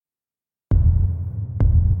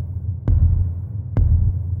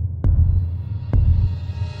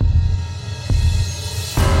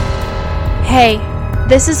Hey,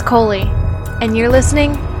 this is Coley, and you're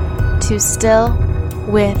listening to Still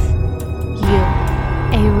With You,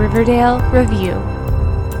 a Riverdale review.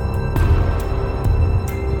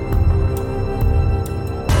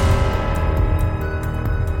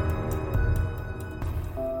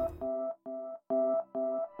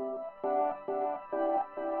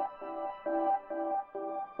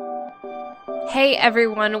 Hey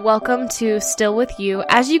everyone, welcome to Still With You.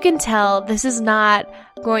 As you can tell, this is not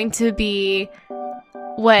going to be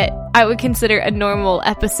what I would consider a normal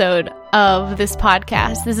episode of this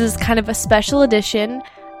podcast. This is kind of a special edition.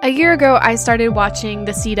 A year ago, I started watching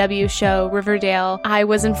the CW show Riverdale. I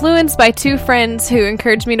was influenced by two friends who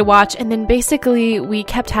encouraged me to watch, and then basically we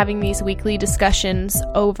kept having these weekly discussions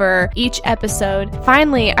over each episode.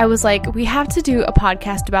 Finally, I was like, we have to do a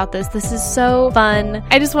podcast about this. This is so fun.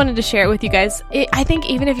 I just wanted to share it with you guys. I think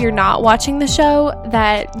even if you're not watching the show,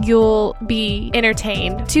 that you'll be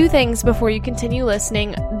entertained. Two things before you continue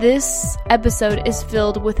listening. This episode is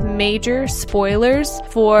filled with major spoilers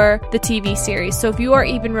for the TV series. So if you are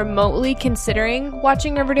even remotely considering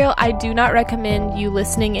watching Riverdale, I do not recommend you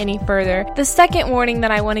listening any further. The second warning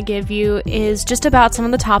that I want to give you is just about some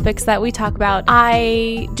of the topics that we talk about.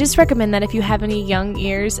 I just recommend that if you have any young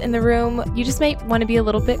ears in the room, you just might want to be a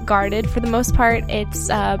little bit guarded. For the most part, it's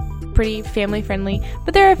pretty family friendly,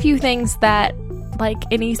 but there are a few things that like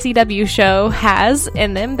any CW show has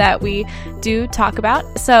in them that we do talk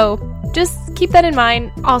about. So just keep that in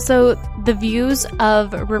mind. Also, the views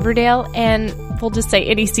of Riverdale, and we'll just say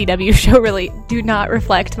any CW show really, do not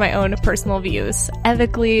reflect my own personal views,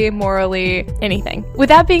 ethically, morally, anything. With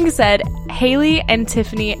that being said, Haley and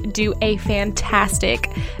Tiffany do a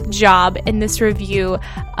fantastic job in this review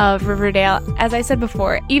of Riverdale. As I said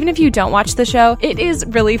before, even if you don't watch the show, it is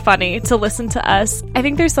really funny to listen to us. I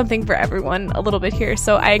think there's something for everyone a little bit here,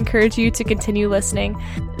 so I encourage you to continue listening.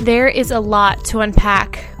 There is a lot to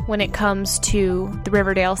unpack when it comes to the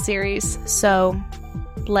Riverdale series, so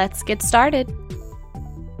let's get started.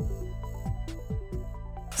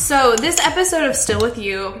 So this episode of Still With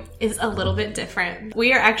You is a little bit different.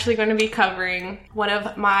 We are actually going to be covering one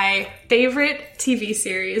of my favorite TV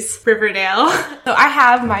series, Riverdale. So I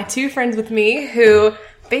have my two friends with me who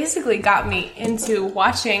basically got me into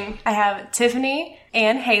watching. I have Tiffany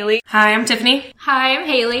and Haley. Hi, I'm Tiffany. Hi, I'm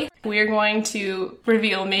Haley. We are going to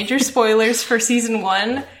reveal major spoilers for season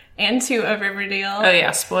 1 and 2 of Riverdale. Oh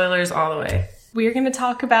yeah, spoilers all the way. We're going to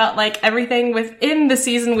talk about like everything within the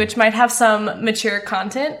season, which might have some mature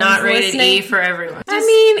content. Not rated E for everyone. I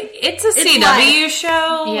mean, it's a CW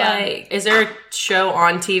show. Yeah. Like, is there a show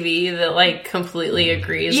on TV that like completely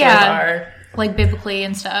agrees with our like biblically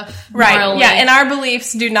and stuff? Right. Morally. Yeah, and our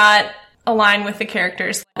beliefs do not align with the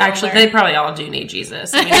characters. Actually, they probably all do need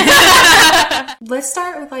Jesus. I mean, Let's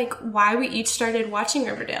start with like why we each started watching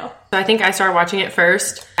Riverdale. I think I started watching it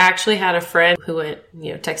first. I actually had a friend who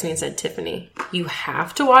went, text me and said, Tiffany, you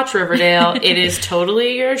have to watch Riverdale. It is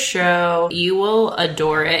totally your show. You will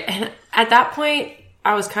adore it. And at that point,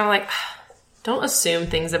 I was kind of like, don't assume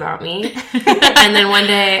things about me. And then one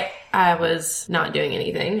day, I was not doing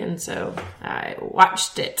anything, and so I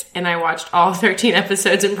watched it. And I watched all 13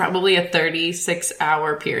 episodes in probably a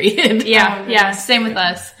 36-hour period. Yeah, same with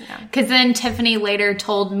us. Because then Tiffany later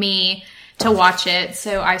told me to watch it,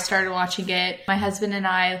 so I started watching it. My husband and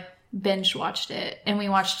I binge watched it, and we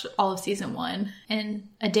watched all of season 1 in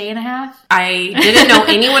a day and a half. I didn't know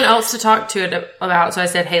anyone else to talk to it about, so I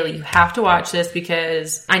said, Haley, you have to watch this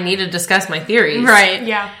because I need to discuss my theories. Right,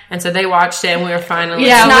 yeah. And so they watched it, and we were finally...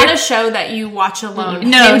 It's not a show that you watch alone.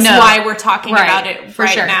 No. That's why we're talking about it for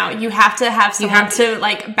sure. now. You have to have someone to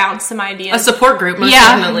like bounce some ideas. A support group, most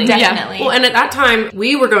definitely. Definitely. Well, and at that time,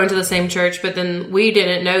 we were going to the same church, but then we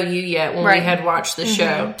didn't know you yet when we had watched the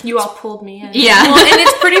show. You all pulled me in. Yeah. Well, and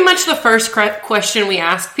it's pretty much the first question we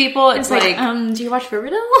ask people. It's like do you watch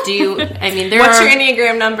Riverdale? do you, I mean, What's your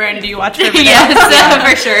Enneagram number and do you watch Riverdale? Yes,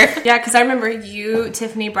 for sure. Yeah, because I remember you,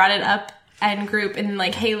 Tiffany, brought it up in group, and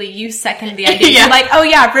like Haley, you seconded the idea. You're like, oh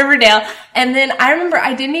yeah, Riverdale. And then I remember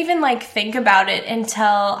I didn't even like think about it until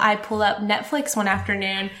I pulled up Netflix one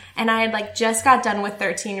afternoon, and I had like just got done with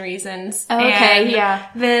 13 Reasons. Okay, and yeah.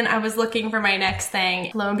 Then I was looking for my next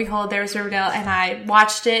thing. Lo and behold, there was Riverdale, and I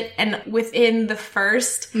watched it, and within the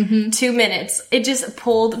first 2 minutes, it just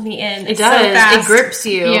pulled me in. It does. So fast. It grips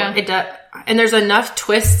you. Yeah. It does. And there's enough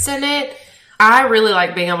twists in it. I really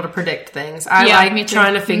like being able to predict things. I like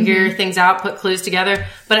trying to figure things out, put clues together,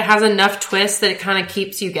 but it has enough twists that it kind of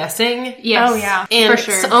keeps you guessing. Yes. Oh, yeah. And for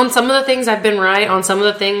sure. on some of the things I've been right, on some of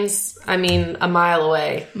the things, I mean, a mile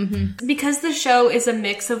away. Because the show is a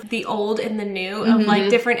mix of the old and the new, of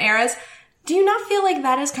like different eras, do you not feel like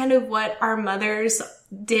that is kind of what our mothers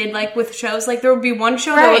did, like, with shows. Like, there would be one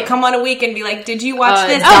show that would come on a week and be like, did you watch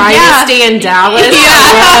this? Dynasty in Dallas.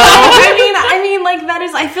 I mean, like, that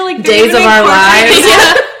is, I feel like Days of Our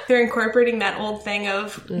Lives. They're incorporating that old thing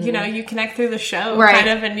of, you know, you connect through the show, Right. kind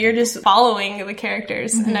of, and you're just following the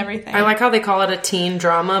characters and everything. I like how they call it a teen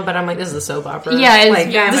drama, but I'm like, this is a soap opera. Yeah, it's like,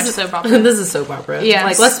 very this much is soap opera. This is soap opera. Yes.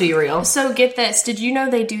 Like, let's be real. So get this, did you know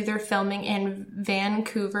they do their filming in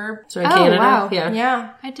Vancouver? So in Canada, wow.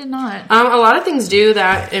 Yeah. I did not. A lot of things do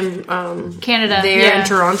that in Canada. there in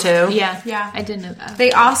Toronto. Yeah. Yeah. I did know that.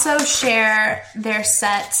 They also share their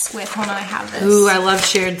sets with, hold on, I have this. Ooh, I love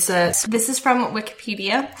shared sets. This is from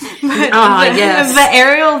Wikipedia. Yes. The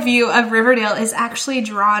aerial view of Riverdale is actually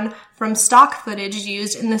drawn from stock footage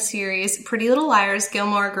used in the series Pretty Little Liars,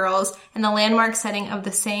 Gilmore Girls, and the landmark setting of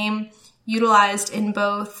the same utilized in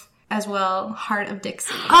both as well, Heart of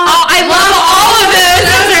Dixie. Oh, I love all of it!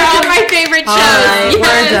 Those are all my favorite shows. Alright,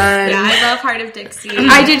 we're done. Yeah, I love Heart of Dixie.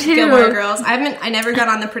 I do too. Gilmore Girls. I never got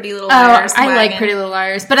on the Pretty Little Oh, Liars. I like wagon. Pretty Little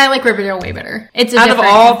Liars, but I like Riverdale way better. It's a Out of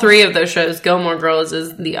different- all three of those shows, Gilmore Girls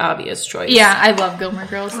is the obvious choice. Yeah, I love Gilmore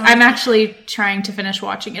Girls. I'm actually trying to finish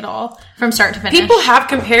watching it all from start to finish. People have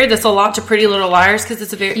compared this a lot to Pretty Little Liars because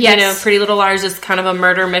it's a very, Yes. you know, Pretty Little Liars is kind of a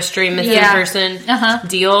murder mystery, missing Yeah. person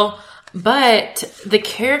deal. But the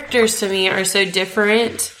characters to me are so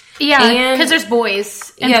different. yeah, and- because there's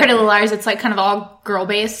boys. And Yeah. Pretty Little Liars, it's like kind of all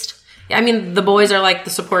girl-based. I mean, the boys are like the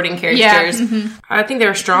supporting characters. I think there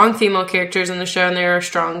are strong female characters in the show, and there are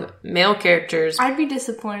strong male characters. I'd be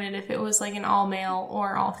disappointed if it was like an all male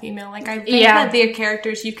or all female. Like, I think Yeah. that their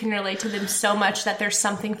characters, you can relate to them so much that there's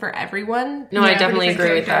something for everyone. No, I for definitely different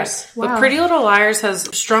agree with that. characters. But Pretty Little Liars has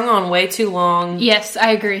strung on way too long. Yes,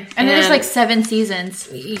 I agree. And there's And- like 7 seasons.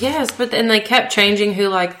 Yes, but then they kept changing who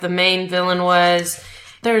like the main villain was.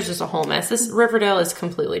 There's just a whole mess. This Riverdale is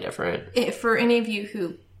completely different. For any of you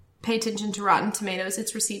who pay attention to Rotten Tomatoes,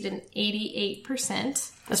 it's received an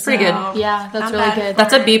 88%. That's pretty good. Yeah, that's Not really bad. good.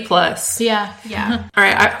 That's a B plus. Yeah. Yeah. All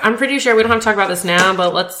right, I'm pretty sure we don't have to talk about this now,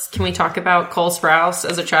 but can we talk about Cole Sprouse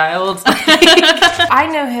as a child? I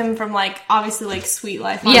know him from, like, obviously, like, Sweet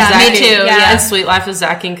Life. on Yeah, Zack me and- too. Yeah. And Sweet Life of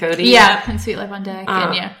Zach and Cody. Yeah, and Sweet Life on Deck.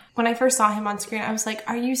 And yeah. When I first saw him on screen, I was like,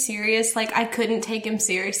 are you serious? Like, I couldn't take him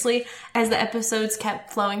seriously. As the episodes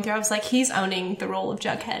kept flowing through, I was like, he's owning the role of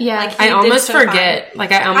Jughead. Yeah. Like, he I did almost so forget. fine.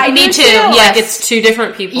 Like I I me do too. too. Like Yes. it's two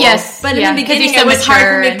different people. Yes. But in Yeah, the 'cause beginning, he's so it was hard for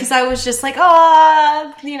mature me and- because I was just like,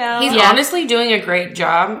 oh, you know. He's Yeah. honestly doing a great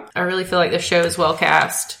job. I really feel like the show is well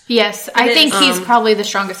cast. Yes, I think he's probably the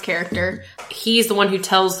strongest character. He's the one who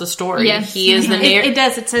tells the story. Yes. He is the It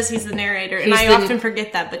does. It says he's the narrator, and He's I the- often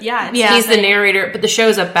forget that. But yeah, it's Yeah. He's the narrator, but the show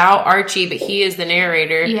is about Archie, but he is the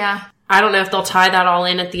narrator. Yeah. I don't know if they'll tie that all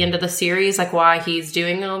in at the end of the series, like why he's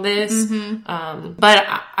doing all this. But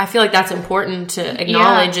I feel like that's important to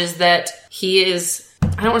acknowledge is that he is,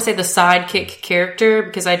 I don't want to say the sidekick character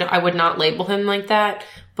because I would not label him like that.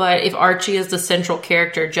 But if Archie is the central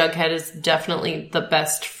character, Jughead is definitely the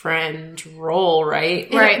best friend role, right?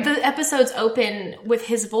 Right. The episodes open with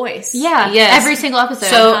his voice. Yeah. Yes. Every single episode.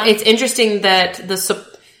 So it's interesting that the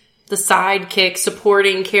sidekick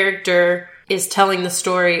supporting character is telling the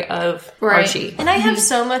story of Right. Archie. And I have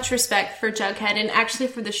so much respect for Jughead, and actually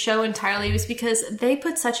for the show entirely, was because they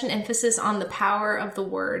put such an emphasis on the power of the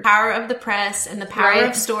word, power of the press, and the power Right.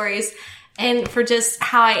 of stories. And for just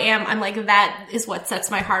how I am, I'm like, that is what sets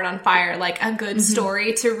my heart on fire. Like a good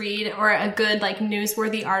story to read or a good, like,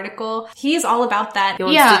 newsworthy article. He's all about that. He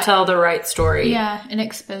wants Yeah. to tell the right story. yeah, and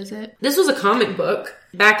expose it. This was a comic book.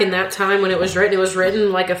 Back in that time when it was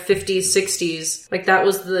written like a 50s, 60s. Like that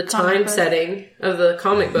was the time setting of the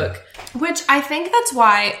comic book. Which I think that's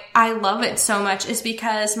why I love it so much, is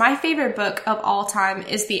because my favorite book of all time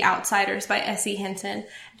is The Outsiders by S.E. Hinton.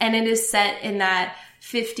 And it is set in that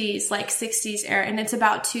 50s, like 60s era. And it's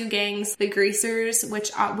about two gangs, the Greasers,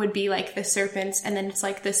 which would be like the Serpents. And then it's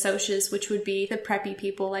like the Socias, which would be the preppy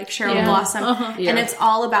people like Cheryl Blossom. And it's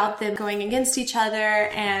all about them going against each other,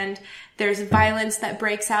 and there's violence that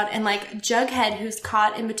breaks out, and like Jughead, who's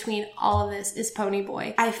caught in between all of this, is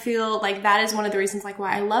Ponyboy. I feel like that is one of the reasons like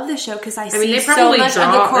why I love this show, because I see they so probably much of the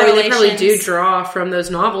draw. I mean, they correlations. probably do draw from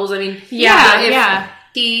those novels. I mean, Yeah.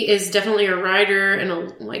 He is definitely a writer and a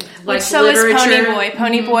like So literature. is Ponyboy.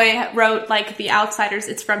 Ponyboy wrote like The Outsiders.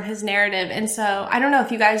 It's from his narrative, and so I don't know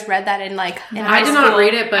if you guys read that in like. In I high did not school.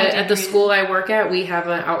 read it, but I at the did read school I work at, we have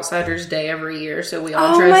an Outsiders Day every year, so we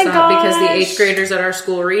all Oh dress my up because the gosh. 8th graders at our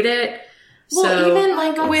school read it. Well, So even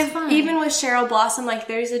like that's with fun. even with Cheryl Blossom, like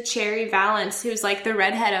there's a Cherry Valance who's like the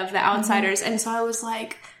redhead of The Outsiders, and so I was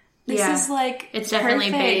like, this Yeah. is like It's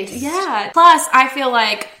definitely perfect. based. Yeah. Plus, I feel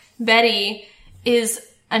like Betty is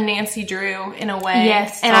a Nancy Drew in a way.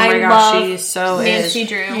 Yes. And Oh my I gosh, love she so Nancy is.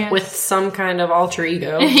 Drew. Yeah. With some kind of alter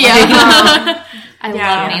ego. Yeah. I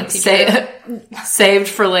Yeah. love Nancy Drew. Saved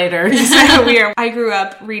for later. So weird. I grew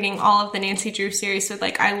up reading all of the Nancy Drew series, so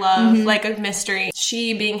like I love like a mystery.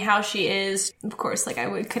 She being how she is, of course, like I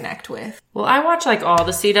would connect with. Well, I watch like all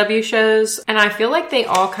the CW shows, and I feel like they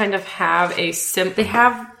all kind of have they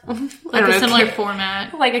have Like a similar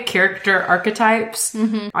format. like a character archetypes.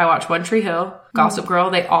 I watch One Tree Hill, Gossip Girl.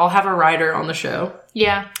 They all have a writer on the show.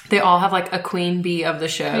 Yeah. They all have like a queen bee of the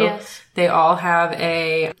show. Yes. They all have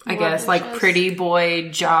a, I guess, like pretty boy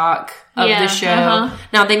jock of Yeah, the show.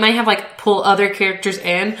 Now they might have like pull other characters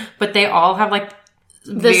in, but they all have like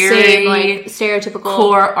The very same, like, stereotypical.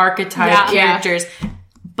 core archetype Yeah. characters.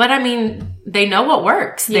 But I mean, they know what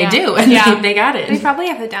works. They Yeah. do, and Yeah. they got They it. probably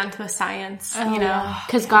have it down to a science, you know.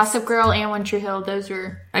 Because Gossip Girl and One Tree Hill, those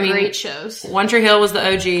were great shows. One Tree Hill was the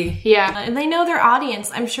OG. Yeah. And they know their audience.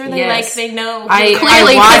 I'm sure they Yes. they know. I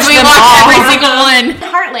Clearly, watched because we them watched all. every single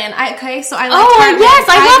one. Heartland. So I like Oh, Heartland. yes,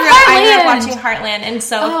 I love grew up Heartland. watching Heartland, and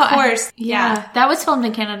so Oh, of course, yeah. That was filmed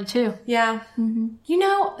in Canada too. Yeah. You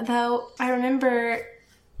know, though, I remember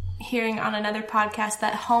hearing on another podcast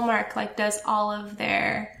that Hallmark like does all of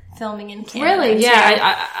their filming in Canada. Really?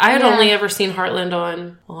 Yeah, I had Yeah. only ever seen Heartland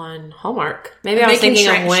on Hallmark. Maybe I was They can thinking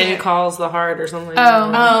of stretch When it. Calls the Heart or something.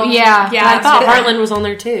 Oh, yeah. yeah. I thought it's- Heartland was on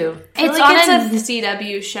there too. It's on like it's a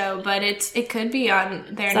CW show, but it could be on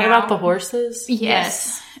there Is now. that about the horses?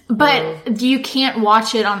 Yes. But you can't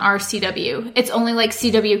watch it on RCW. It's only like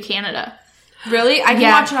CW Canada. Really? I can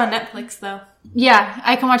Yeah. watch it on Netflix though. Yeah,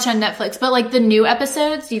 I can watch it on Netflix. But like the new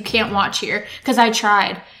episodes, you can't watch here. Because I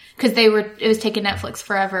tried. Because it was taking Netflix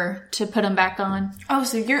forever to put them back on. Oh,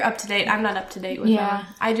 so you're up to date. I'm not up to date with Yeah. them.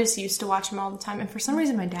 I just used to watch them all the time, and for some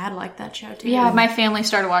reason, my dad liked that show too. Yeah, my family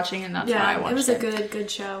started watching it, and that's why I yeah, watched it was a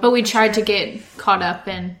good show. But we tried to get caught up,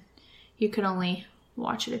 and you could only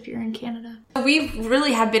watch it if you're in Canada. We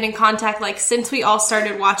really have been in contact, like, since we all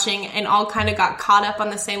started watching and all kind of got caught up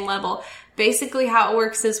on the same level. Basically, how it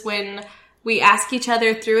works is when we ask each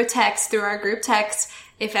other through our group text,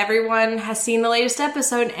 if everyone has seen the latest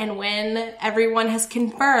episode, and when everyone has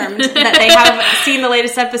confirmed that they have seen the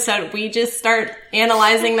latest episode, we just start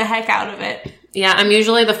analyzing the heck out of it. Yeah, I'm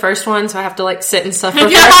usually the first one, so I have to like sit and suffer. You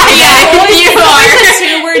are. It's a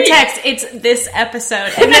 2-word text. It's this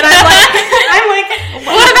episode, and then I'm like,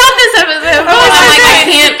 What about this episode?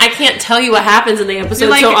 I can't tell you what happens in the episode, You're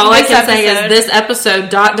like, so all I this can say episode. is this episode ...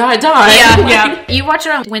 Yeah. You watch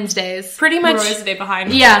it on Wednesdays. Pretty we're much. always a day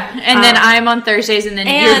behind. Yeah, and then I'm on Thursdays, and then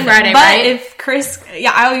you're Friday, but right? if Chris,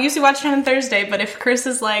 I'll usually watch it on Thursday, but if Chris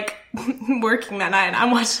is like working that night,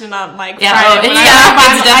 I'm watching it on like Yeah, Friday. when I'm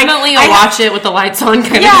it's like, definitely I a watch it with the lights on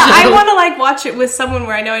kind Yeah, of show. I want to like watch it with someone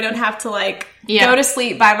where I know I don't have to like Yeah. go to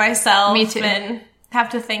sleep by myself. Me too. And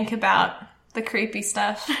have to think about the creepy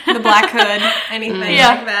stuff, the Black Hood, anything Yeah.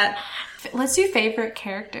 like that. Let's do favorite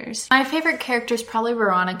characters. My favorite character is probably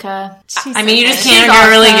Veronica. I mean, you just She's can't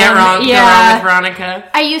really get awesome. go Yeah. wrong with Veronica.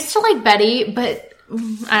 I used to like Betty, but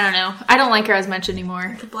I don't know. I don't like her as much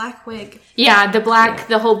anymore. The black wig. Yeah,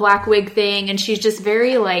 the whole black wig thing, and she's just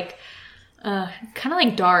very like, kind of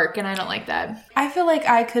like dark, and I don't like that. I feel like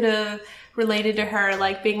I could have related to her,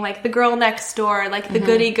 like being like the girl next door, like the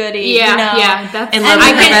goody goody. Yeah, you know? yeah, that's In love with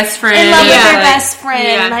her best friend. In love with Yeah. her best friend.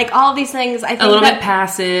 Yeah. Like all these things. I think A little that, bit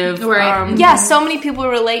passive. Right. yeah, so many people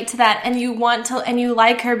relate to that, and you want to, and you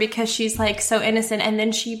like her because she's like so innocent, and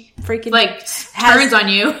then she freaking Like turns on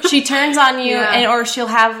you. She turns on you, Yeah. and or she'll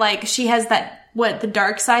have like she has that the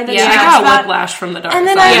dark side that Yeah, she I talks got about. whiplash from the dark And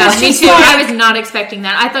then side. Yeah, was me just too. like- I was not expecting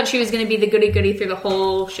that. I thought she was going to be the goody through the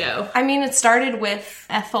whole show. I mean, it started with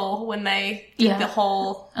Ethel when they did Yeah. the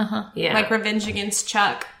whole Yeah. like revenge against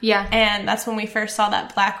Chuck. Yeah. And that's when we first saw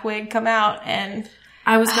that black wig come out, and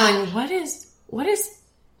I was going, what is,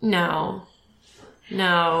 no.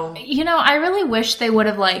 You know, I really wish they would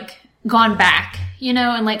have like gone back, you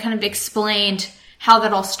know, and like kind of explained how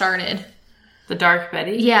that all started. The Dark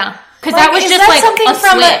Betty? Yeah. Because Like, that was is just that like something a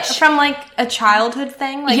from switch. from like a childhood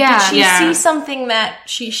thing. Like, Yeah. did she Yeah. see something that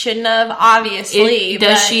she shouldn't have? Obviously,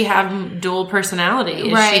 Does but- she have dual personality?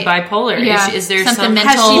 Is Right. she bipolar? Yeah. Is there Something some mental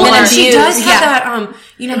Has she or been And she abused? does have Yeah. that,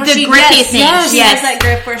 you know, how The she grippy yes, thing. yes, She Yes. has that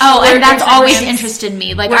grip where she Oh, and that's her always hands. interested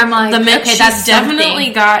me. Like, I'm like, okay, she's that's definitely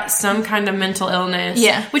something. got some kind of mental illness.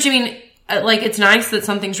 Yeah. Which, I mean, like, it's nice that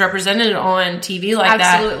something's represented on TV like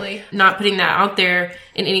Absolutely. that. Not putting that out there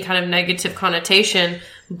in any kind of negative connotation.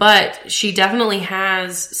 But she definitely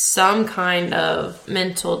has some kind of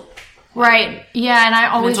mental... Right. Yeah, and I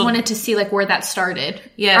always Mental- wanted to see like where that started.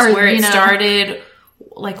 Yes, Or, where it you know, started,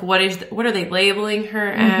 like, what are they labeling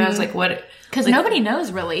her as? Like, what? Because nobody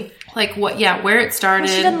knows really. Like, what, where it started.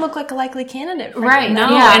 Well, she doesn't look like a likely candidate. For Right. No,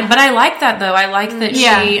 but I like that, though. I like that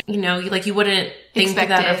she, you know, like, you wouldn't think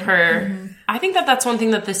that of her. I think that that's one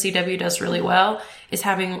thing that the CW does really well, is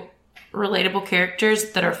having relatable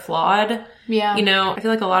characters that are flawed. Yeah. You know, I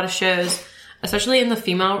feel like a lot of shows, especially in the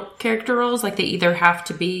female character roles, like, they either have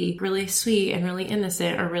to be really sweet and really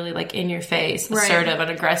innocent, or really, like, in your face, assertive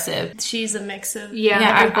and aggressive. She's a mix of... Yeah,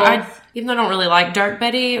 I even though I don't really like Dark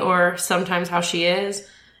Betty, or sometimes how she is,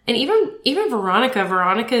 and even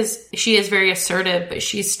Veronica's, she is very assertive, but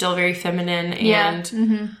she's still very feminine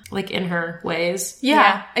and like, in her ways.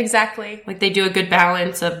 Yeah, exactly. Like, they do a good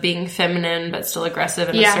balance of being feminine but still aggressive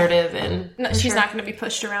and assertive, and No, she's not going to be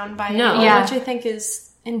pushed around by No. anyone, which I think is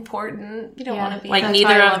important. You don't want to be... like,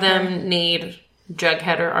 neither of them need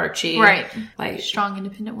Jughead or Archie. Right. Like, Strong,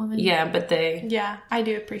 independent woman. yeah, but they... Yeah, I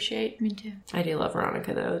do appreciate. Me too. I do love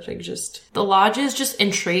Veronica, though. Like, just... The lodges just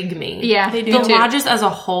intrigue me. Yeah, they do The too. lodges as a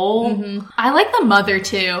whole... I like the mother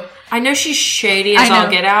too. I know she's shady as all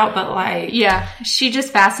get out, but, like... Yeah, she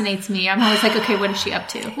just fascinates me. I'm always like, okay, what is she up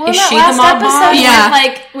to? Well, Is that she the last mob boss? episode,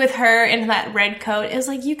 Yeah. with her in that red coat, it was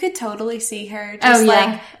like, you could totally see her just,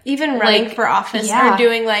 like, even running for office or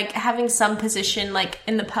doing, like, having some position, like,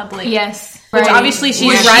 in the public. Yes. Which Right. obviously she's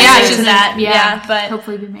Where rising she's to that. Yeah, but...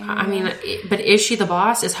 hopefully be married. I mean, but is she the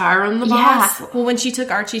boss? Is Hiram the boss? Well, when she took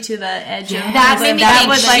Archie to the edge of That made me think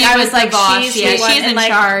was like, she I was was the like, boss. she's Yeah, the one, she's in and, like,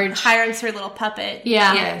 charge. Hiram's her little puppet.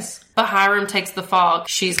 Yeah. Yes. But Hiram takes the fall.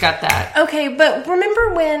 She's got that. Okay, but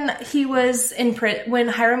remember when he was in when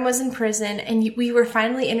Hiram was in prison and we were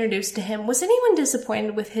finally introduced to him? Was anyone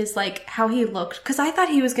disappointed with his, like, how he looked? Because I thought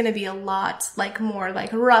he was going to be a lot, like, more,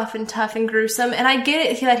 like, rough and tough and gruesome. And I get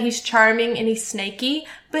it that he's charming and he's snaky,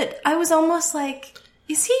 but I was almost like,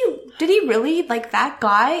 did he really, like, that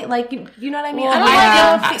guy? Like, you know what I mean? Well,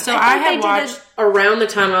 I don't know if I had watched, around the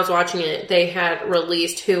time I was watching it, they had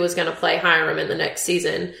released who was going to play Hiram in the next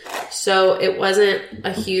season. So it wasn't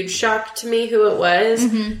a huge shock to me who it was.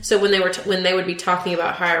 So when they would be talking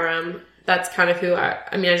about Hiram, that's kind of who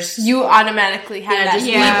You automatically had that. just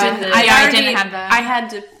Yeah. went with it. I didn't have that. I had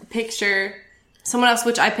to picture someone else,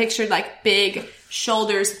 which I pictured, like, big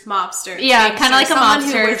shoulders mobster. Yeah, kinda like a someone who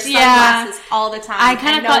mobster. wears Yeah. sunglasses all the time. I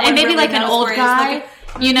kind of no thought, one and maybe really like an knows old where he's guy,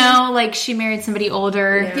 looking. you know, like she married somebody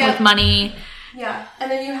older Yeah. with money, Yeah, and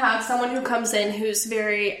then you have someone who comes in who's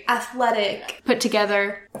very athletic. put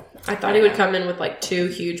together. I thought he would come in with, like, 2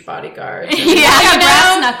 huge bodyguards. Yeah, Like a you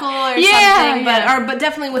brass know? knuckle or Yeah, something, yeah. but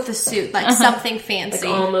definitely with a suit, like something fancy.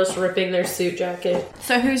 Almost ripping their suit jacket.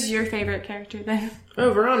 So who's your favorite character then?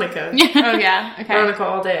 Oh, Veronica. Oh yeah, okay. Veronica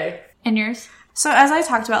all day. And yours? So as I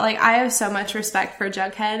talked about, like, I have so much respect for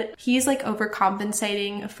Jughead. He's, like,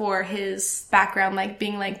 overcompensating for his background, like,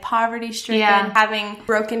 being, like, poverty-stricken, Yeah. having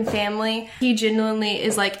broken family. He genuinely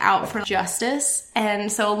is, like, out for justice. And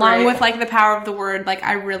so along with, like, the power of the word, like,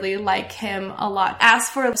 I really like him a lot. As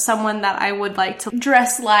for someone that I would like to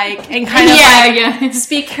dress like and kind of,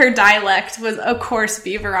 speak her dialect would, of course,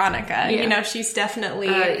 be Veronica. You know, she's definitely...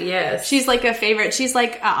 Yes. She's, like, a favorite. She's,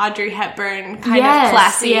 like, Audrey Hepburn kind Yes, of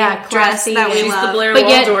classy yeah, dress classy. that we She's love. the Blair But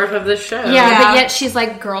yet- Waldorf of the show. Yeah, but yet she's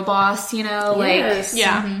like girl boss, you know, Yes.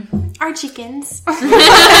 Yeah. Our chickens. I love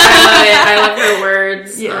it. I love her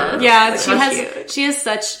words. Yeah, Like, she has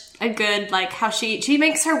such a good, like, how she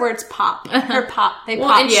makes her words pop. Her pop. They Well,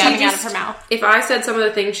 pop and she coming out of just- her mouth. If I said some of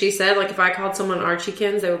the things she said, like if I called someone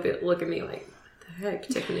Archiekins, they would look at me like, "The heck,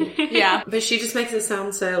 Tiffany?" Yeah. But she just makes it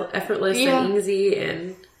sound so effortless and easy,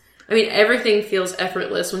 and I mean, everything feels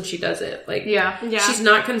effortless when she does it. Like, Yeah. she's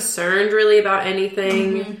not concerned really about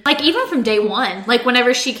anything. like even from day one, like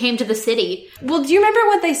whenever she came to the city. Well, do you remember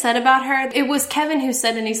what they said about her? It was Kevin who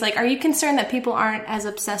said, and he's like, are you concerned that people aren't as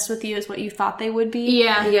obsessed with you as what you thought they would be?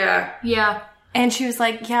 Yeah. Yeah. And she was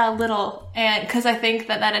like, yeah, a little. And because I think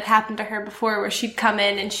that had happened to her before where she'd come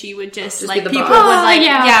in and she would just like, be the people boss. would like,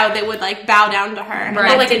 yeah. they would like bow down to her.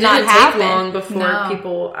 But like, it did not didn't happen. take long before No.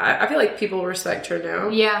 people. I feel like people respect her now.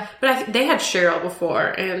 Yeah. But they had Cheryl before,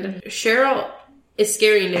 and Cheryl is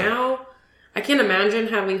scary now. I can't imagine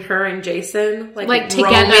having her and Jason like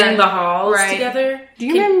together. roaming the halls Right. together. Do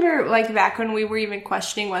you remember like back when we were even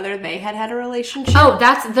questioning whether they had a relationship? Oh,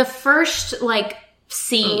 that's the first like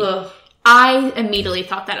scene. Ugh. I immediately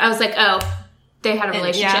thought that. I was like, oh, they had a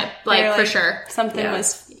relationship. Yeah, like, they're for sure. Something Yeah.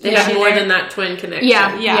 was. They have more than that twin connection.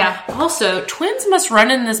 Yeah. Also, twins must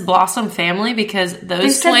run in this Blossom family because They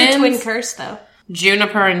those said twins, the twin curse though.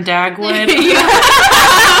 Juniper and Dagwood.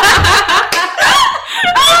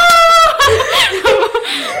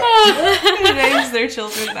 names their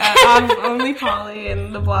children that. Only Polly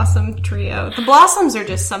and the Blossom trio. The Blossoms are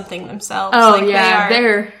just something themselves. Oh, like, yeah.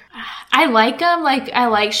 they're... I like them. Like, I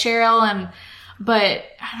like Cheryl, but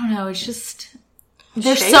I don't know. It's just...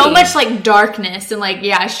 There's Shady. so much, like, darkness and, like,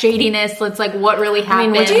 shadiness. It's, like, what really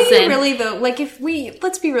happens. Do you really, though? Like,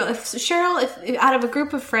 let's be real. If Cheryl, if out of a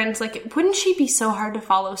group of friends, like, wouldn't she be so hard to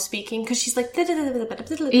follow speaking? Because she's like,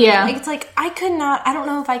 yeah. Like, it's like, I don't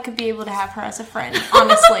know if I could be able to have her as a friend,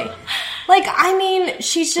 honestly. Like, I mean,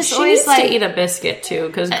 she's just She always needs like... to eat a biscuit, too,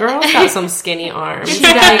 because girl's got some skinny arms. She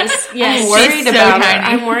does. Yes. I'm worried She's so about her. tiny.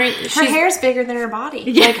 I'm worried. Her hair's bigger than her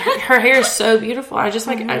body. Like, her hair is so beautiful. I just,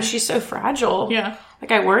 like, she's so fragile. Yeah.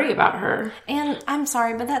 Like, I worry about her. And I'm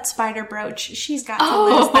sorry, but that spider brooch, she's got to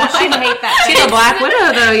lose that. She'd hate that. She's a Black Widow,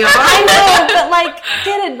 though, y'all. I know, but like,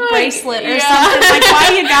 get a bracelet or something. Like, why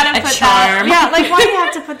do you gotta put charm. that? Yeah, like, why do you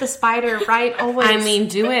have to put the spider right always? I mean,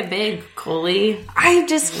 do it big, Coley.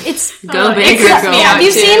 It's Go big or it's- go Have home,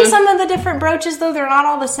 you too. seen some of the different brooches though? They're not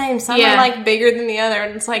all the same. Some Yeah. are like bigger than the other,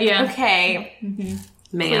 and it's like, Yeah. okay,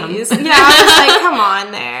 Ma'am. please. Yeah, I was like, come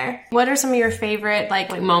on there. What are some of your favorite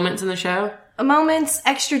Like, moments in the show. moments,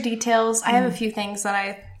 extra details? I have a few things that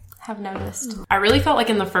I have noticed. I really felt like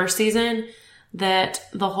in the first season that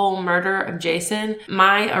the whole murder of Jason,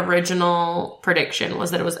 my original prediction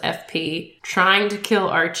was that it was FP trying to kill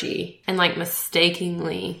Archie and, like,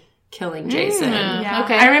 mistakenly killing Jason. Yeah.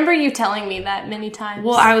 Okay. I remember you telling me that many times.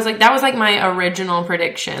 Well, I was like, that was like my original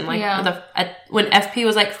prediction. Like Yeah. when FP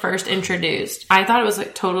was like first introduced, I thought it was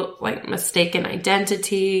like total like mistaken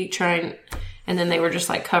identity, and then they were just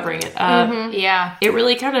like covering it up. Yeah. It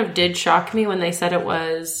really kind of did shock me when they said it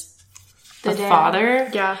was the dad. father.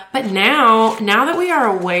 Yeah. But now that we are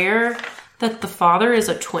aware that the father is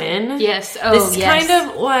a twin, Yes. Oh, this yes. kind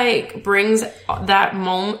of like brings that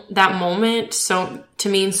moment so to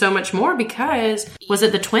mean so much more, because was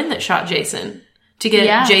it the twin that shot Jason to get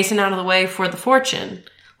Yeah. Jason out of the way for the fortune,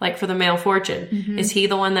 like for the male fortune? Is he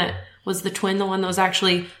the one that was the twin, the one that was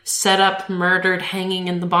actually set up, murdered, hanging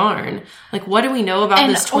in the barn? Like, what do we know about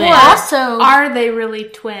And this twin? or also, are they really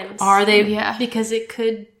twins? Are they? yeah. Because it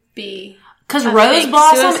could be. Because a Rose fake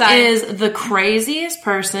Blossom suicide. is the craziest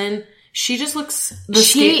person. She just looks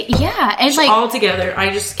and like, all together.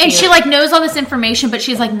 I just and can't. she like knows all this information, but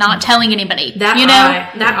she's like not telling anybody. that you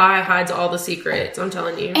know. that eye hides all the secrets. I'm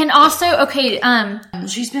telling you. And also, okay,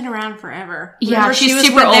 She's been around forever. Yeah, Remember, she's she was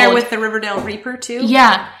super there old. with the Riverdale Reaper too.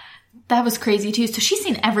 yeah, that was crazy too. So she's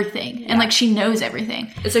seen everything, and like she knows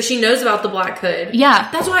everything. So she knows about the Black Hood. Yeah.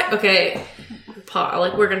 That's why. Okay,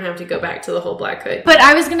 like we're gonna have to go back to the whole Black Hood. But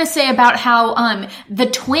I was gonna say about how the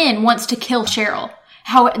twin wants to kill Cheryl.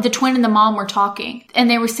 How the twin and the mom were talking, and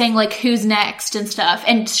they were saying like who's next and stuff,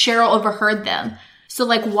 and Cheryl overheard them. So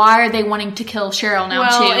like, why are they wanting to kill Cheryl now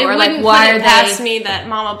Well, too? it Or wouldn't like, why put are it past they? me that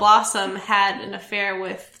Mama Blossom had an affair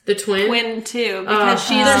with The twin. Twin too, because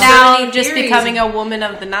she's there's so now many just theories. becoming a woman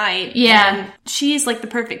of the night. Yeah. And she's like the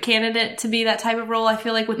perfect candidate to be that type of role. I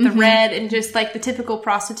feel like with the red and just like the typical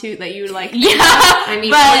prostitute that you would like. Yeah. I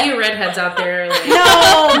mean, But- all you redheads out there, like,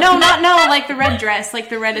 No, like the red dress, like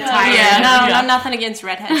the red attire. Yeah. No, nothing against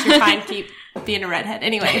redheads. You're fine. Keep being a redhead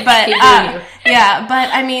anyway. But Keep doing you. yeah, but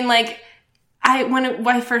I mean, like, when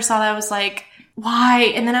I first saw that, I was like,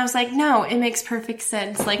 why? And then I was like, no, it makes perfect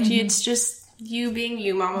sense. Like, it's just you being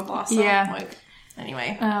you, Mama Blossom. Yeah. Like,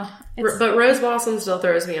 anyway. but Rose Blossom still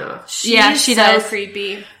throws me off. Yeah, she does. So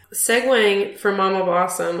creepy. Segueing from Mama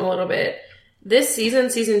Blossom a little bit, this season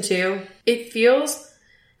 2, it feels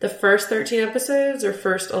the first 13 episodes or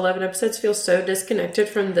first 11 episodes feel so disconnected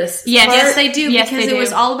from this. Yes. part. Yes, they do, Yes, because they it do.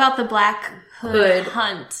 was all about the Black Hood Hood.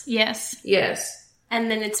 hunt. Yes. Yes, And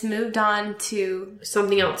then it's moved on to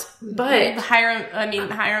something else. But the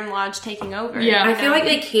Hiram Lodge taking over. Yeah. I feel like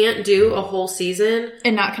they can't do a whole season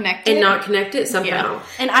And not connected. and not connect it somehow. Yeah.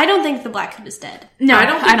 And I don't think the Black Hood is dead. No, I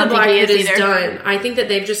don't think the Black he Hood is either. done. I think that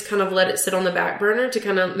they've just kind of let it sit on the back burner to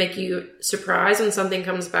kind of make you surprised when something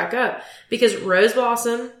comes back up. Because Rose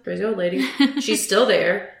Blossom, crazy old lady, she's still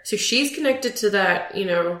there. So she's connected to that,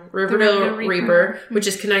 Riverdale Riverdale Reaper, which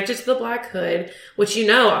is connected to the Black Hood, which,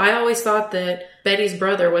 I always thought that Betty's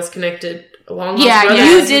brother was connected along with Yeah, brother.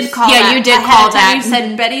 yeah. You did call that. you did Ahead call of time. that. You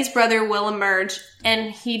said Betty's brother will emerge,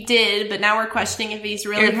 and he did, but now we're questioning if he's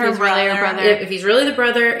really If her he's really her brother. brother. If he's really the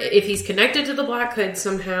brother, if he's connected to the Black Hood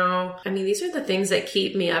somehow. I mean, these are the things that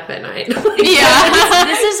keep me up at night. Yeah.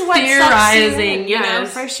 This is what Theorizing, sucks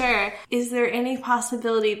yes. for sure. Is there any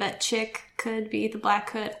possibility that Chick could be the Black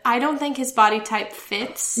Hood? I don't think his body type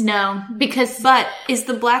fits. No, because But is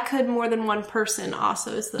the Black Hood more than one person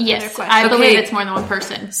also is the other yes, question. I believe Okay. it's more than one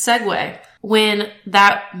person. Segue. When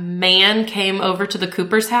that man came over to the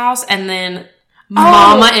Cooper's house and then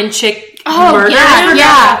Mama and Chick murdered him?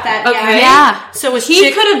 Yeah. About that, Okay. Yeah. So was He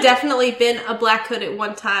Chick... could have definitely been a Black Hood at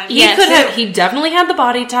one time. He definitely had the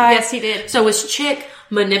body type. Yes, he did. So was Chick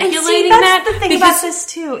manipulating And see, that? that's the thing Because- about this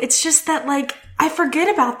too. It's just that, like, I forget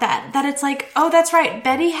about that. That it's like, oh, that's right.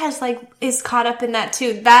 Betty is caught up in that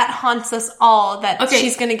too. That haunts us all. That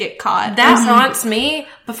she's gonna get caught. That haunts me,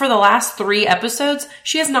 but for the last 3 episodes,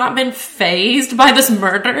 she has not been fazed by this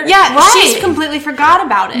murder. yeah, Right. she's completely forgot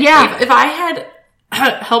about it. Yeah. If I had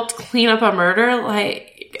helped clean up a murder, like,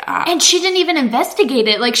 And she didn't even investigate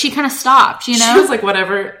it. Like, she kind of stopped, you know? she was like,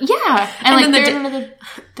 whatever. yeah. And, And like, then the threw it under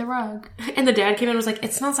the rug. And the dad came in and was like,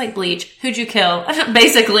 it smells like bleach. Who'd you kill?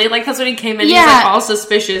 Basically, like, that's what he came in. Yeah. He was like all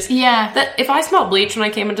suspicious. Yeah. That if I smelled bleach when I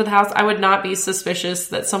came into the house, I would not be suspicious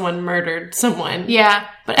that someone murdered someone. Yeah.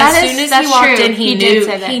 But That as is- soon as that's he walked true. in, he did knew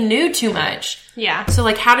say that. he knew too much. Yeah. So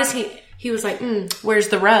like, how does he was like, where's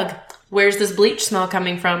the rug? Where's this bleach smell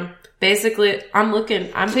coming from? Basically, I'm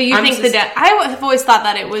looking. So you think the dad? I have always thought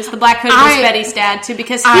that it was the Black Hood was I- Betty's dad too,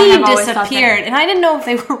 because I he have always thought that. disappeared, and I didn't know if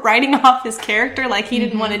they were writing off his character, like he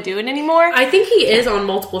didn't want to do it anymore. I think he is on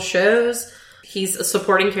multiple shows. He's a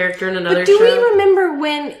supporting character in another But do show. we remember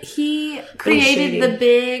when he created shady. the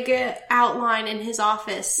big outline in his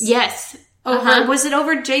office? Yes. Over was it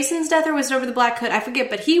over Jason's death or was it over the Black Hood? I forget,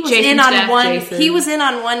 but he was Jason's in on death, one. Jason. He was in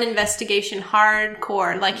on one investigation,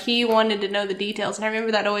 hardcore. Like he wanted to know the details, and I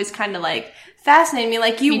remember that always kind of like fascinated me.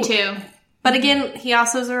 Like you, Me too. But again, he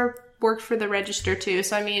also worked for the Register too.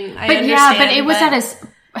 So I mean, I But understand. yeah, but it was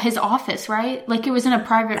at his office, right? Like, it was in a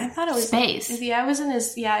private I thought it was space. Yeah, it was in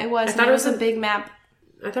his. Yeah, it was. I thought and it it was was a a- big map.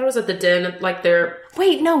 I thought it was at the den, like their...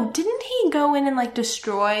 Wait, no, didn't he go in and like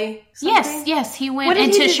destroy something? Yes, he went What did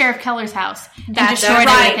he into do? Sheriff Keller's house and That's destroyed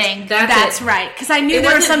right. everything. That's right. Because I knew It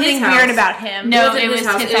there was wasn't something his house. weird about him. No, wasn't it his was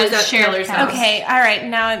house. his It was house, at Sheriff's Keller's house. house. Okay, all right.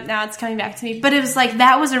 Now it's coming back to me. But it was like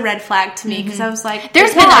that was a red flag to me because I was like,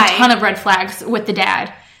 There's been why? a ton of red flags with the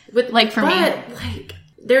dad. Like, for me. But, like,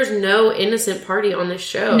 there's no innocent party on this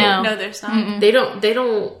show. No. No, there's not. They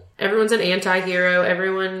don't, everyone's an anti-hero.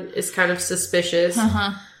 Everyone is kind of suspicious.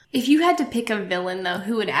 If you had to pick a villain, though,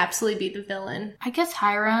 who would absolutely be the villain? I guess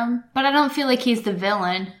Hiram, but I don't feel like he's the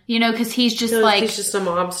villain, you know, because he's just Like, like, he's just a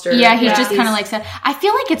mobster. yeah, he's just kind of like, I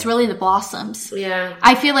feel like it's really the Blossoms. Yeah.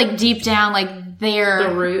 I feel like deep down, like they're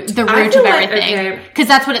The root. the I root feel of like- everything, okay. because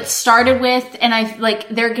that's what it started with, and I like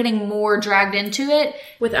they're getting more dragged into it.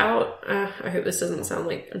 Without, I hope this doesn't sound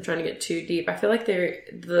like I'm trying to get too deep. I feel like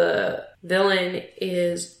the villain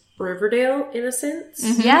is Riverdale in a sense.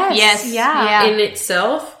 Yes, yeah. In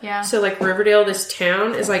itself. Yeah. So like Riverdale, this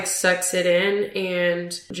town is like sucks it in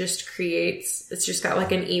and just creates, it's just got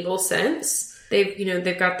like an evil sense. They've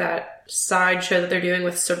got that sideshow that they're doing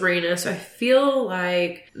with Sabrina. So I feel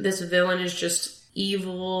like this villain is just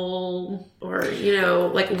evil or,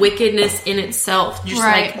 like wickedness in itself, just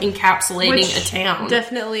Right. like encapsulating a town.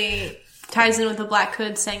 Definitely ties in with the Black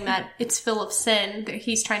Hood saying that it's full of sin, that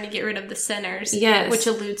he's trying to get rid of the sinners. Yes. Which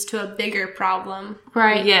alludes to a bigger problem.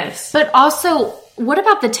 Right. Yes. But also, what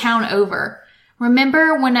about the town over?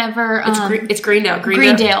 Remember whenever It's Greendale.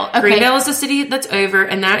 Greendale, okay. Greendale is the city that's over,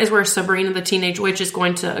 and that is where Sabrina the Teenage Witch is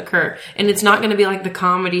going to occur. And it's not going to be like the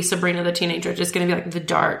comedy Sabrina the Teenage Witch. It's going to be like the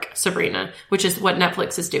dark Sabrina, which is what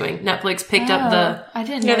Netflix is doing. Netflix picked up the... I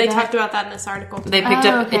didn't Yeah, know they that. talked about that in this article. They picked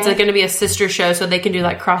up... okay. It's going to be a sister show, so they can do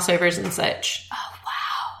like crossovers and such.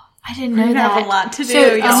 I didn't know We that. have a lot to do.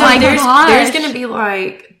 So, y'all. my there's gosh. going to be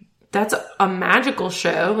like... That's a magical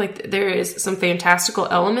show. Like, there is some fantastical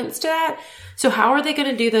elements to that. So how are they going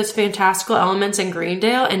to do those fantastical elements in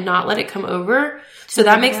Greendale and not let it come over? So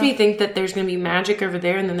that makes me think that there's going to be magic over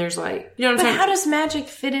there, and then there's like, you know what I'm But saying? how does magic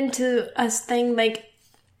fit into a thing like,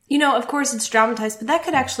 of course it's dramatized, but that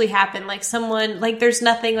could actually happen. Like someone, like there's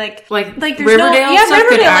nothing like Like there's Riverdale no, stuff could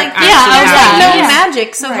Riverdale, act- like actually there's happen. like no Yeah.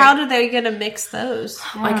 magic. So how do they gonna mix those?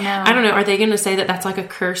 I don't know. Are they going to say that that's like a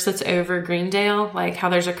curse that's over Greendale? Like how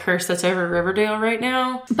there's a curse that's over Riverdale right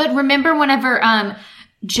now? But remember whenever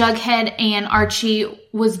Jughead and Archie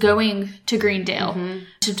was going to Greendale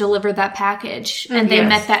to deliver that package, and they Yes.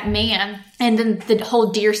 met that man, and then the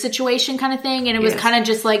whole deer situation kind of thing, and it was Yes. kind of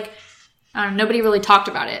just like, I don't know, nobody really talked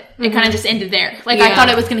about it. It kind of just ended there. Like, Yeah. I thought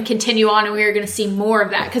it was going to continue on and we were going to see more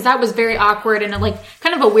of that, because that was very awkward and like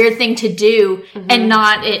kind of a weird thing to do and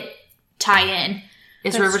not it tie in.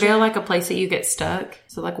 Is Riverdale like a place that you get stuck?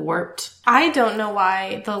 So like warped? I don't know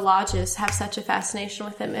why the lodges have such a fascination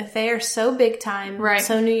with them. If they are so big time, Right.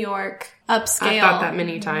 so New York, upscale, I've thought that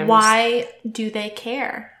many times. Why do they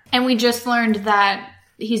care? And we just learned that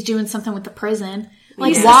he's doing something with the prison.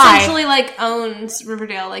 Like, He why? essentially like owns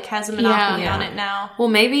Riverdale, like has a monopoly Yeah. on it now. Well,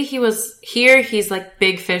 maybe he was here. He's like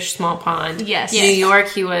big fish, small pond. Yes. New York,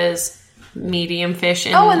 he was medium fish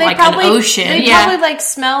in and they like probably, an ocean. They probably like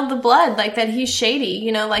smell the blood, like that he's shady,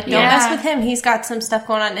 you know, like don't mess with him. He's got some stuff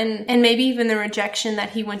going on, and maybe even the rejection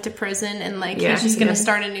that he went to prison and like he's just gonna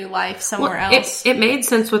start a new life somewhere else. It made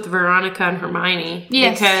sense with Veronica and Hermione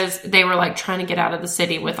because they were like trying to get out of the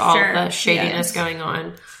city with all the shadiness going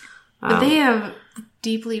on. But they have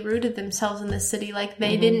deeply rooted themselves in the city. Like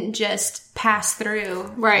they didn't just pass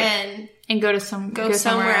through and go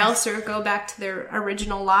somewhere else or go back to their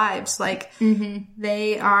original lives. Like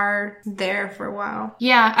they are there for a while.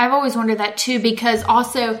 Yeah, I've always wondered that too, because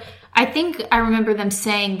also I think I remember them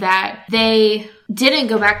saying that they didn't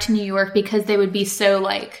go back to New York because they would be so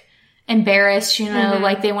like embarrassed, you know,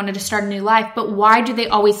 like they wanted to start a new life. But why do they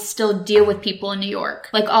always still deal with people in New York?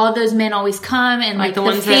 Like all of those men always come and like the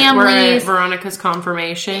ones families that were at Veronica's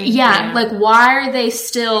confirmation. Yeah, like why are they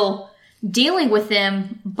still dealing with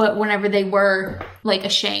them, but whenever they were like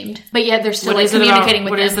ashamed, but yet they're still like communicating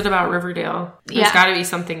with them. What is it about Riverdale? There's got to be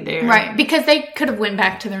something there, right? Because they could have went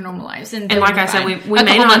back to their normal lives, and like I said, we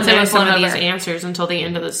may not know some of these answers until the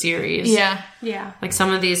end of the series. Yeah. Like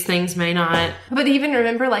some of these things may not. But even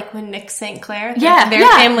remember, like when Nick St. Clair, their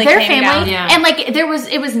family came down. And like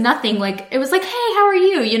it was nothing. Like it was like, hey, how are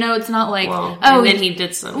you? You know, it's not like and then he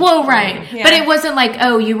did some. Well, right, but it wasn't like,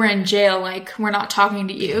 oh, you were in jail. Like we're not talking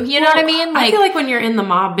to you. You know what I mean? Like, I feel like when you're in the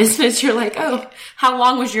mob business, you're like, oh, how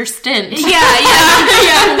long was your stint?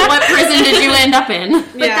 Yeah. What prison did you end up in?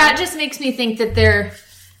 But that just makes me think that they're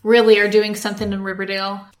really are doing something in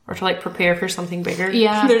Riverdale. Or to like prepare for something bigger.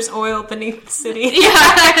 Yeah. There's oil beneath the city.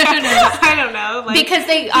 I don't know. Like, because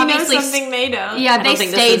they obviously something they don't. Yeah, they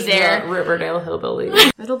stayed there. The Riverdale hillbilly.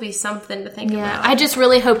 It'll be something to think about. I just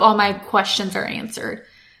really hope all my questions are answered.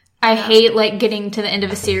 I hate like getting to the end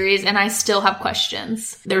of a series and I still have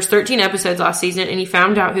questions. There's 13 episodes last season and he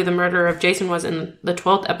found out who the murderer of Jason was in the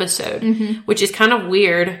 12th episode, which is kind of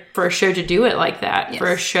weird for a show to do it like that,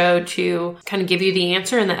 for a show to kind of give you the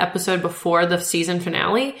answer in the episode before the season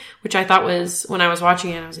finale, which I thought was, when I was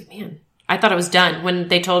watching it, I was like, man, I thought it was done. When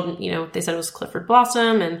they told, you know, they said it was Clifford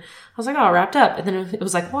Blossom and I was like, oh, wrapped up. And then it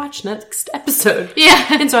was like, watch next episode. Yeah.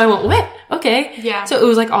 And so I went, what? Okay. Yeah. So it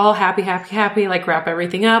was like all happy, like wrap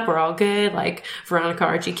everything up. We're all good. Like Veronica,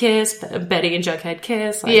 Archie kiss, Betty and Jughead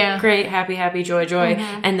kiss. Like, great, happy, joy.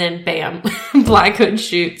 And then bam, Black Hood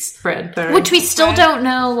shoots Fred. Which we still don't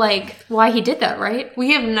know, like, why he did that, right?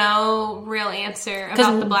 We have no real answer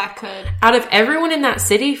about the Black Hood. Out of everyone in that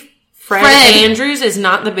city, Fred Andrews is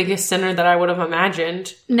not the biggest sinner that I would have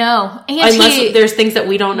imagined. No. And unless there's things that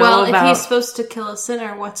we don't know about. Well, if he's supposed to kill a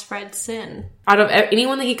sinner, what's Fred's sin? Out of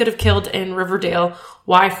anyone that he could have killed in Riverdale,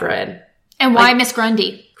 why Fred? And why Miss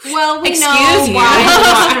Grundy? Well, we know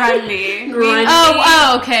why Grundy.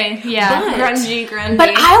 Oh, okay. Yeah. Grundy. But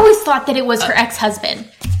I always thought that it was her ex-husband.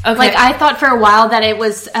 Okay. Like, I thought for a while that it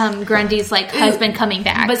was Grundy's, like, husband coming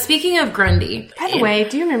back. But speaking of Grundy... By the way,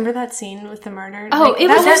 do you remember that scene with the murder? Oh, like, it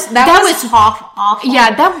was... That was awful.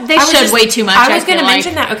 Yeah, they showed way too much, I was going to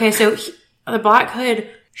mention that. Okay, so the Black Hood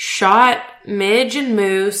shot Midge and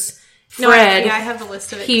Moose... Fred, I have the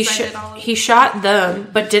list of it. He shot them,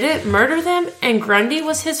 but didn't murder them, and Grundy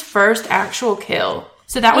was his first actual kill.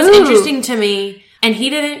 So that was interesting to me. And he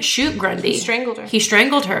didn't shoot Grundy. He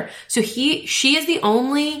strangled her. So she is the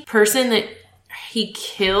only person that he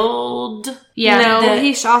killed. Yeah. No,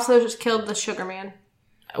 he also just killed the Sugar Man.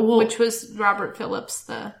 Which was Robert Phillips,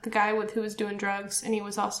 the guy who was doing drugs, and he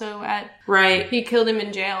was also he killed him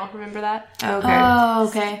in jail. Remember that? Okay. Oh,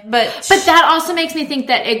 okay. But that also makes me think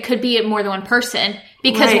that it could be more than one person,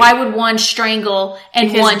 because why would one strangle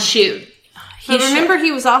and one shoot? But remember,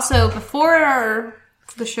 he was also, before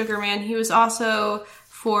the Sugar Man, he was also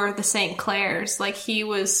for the St. Clairs. Like,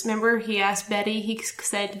 remember, he asked Betty, he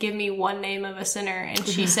said, give me one name of a sinner, and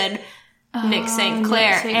she said... Nick St.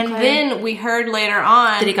 Clair. And then we heard later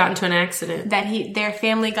on that he got into an accident. That their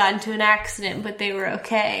family got into an accident, but they were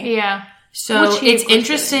okay. Yeah. So it's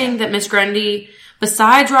interesting that Miss Grundy,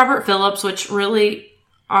 besides Robert Phillips, which really,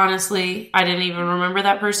 honestly, I didn't even remember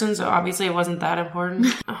that person, so obviously it wasn't that important.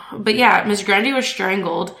 But yeah, Miss Grundy was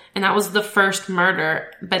strangled, and that was the first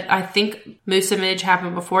murder. But I think Moose and Midge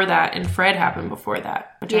happened before that, and Fred happened before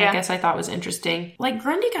that, which I guess I thought was interesting. Like,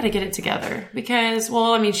 Grundy got to get it together, because,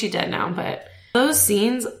 well, I mean, she's dead now, but those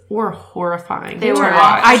scenes were horrifying. They were.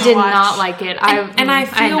 I did not like it. I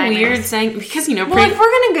feel weird saying, because, you know... Well, if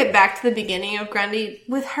we're going to get back to the beginning of Grundy,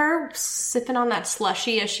 with her sipping on that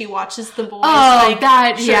slushie as she watches the boys... Oh, it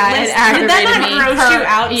aggravated me. Did that not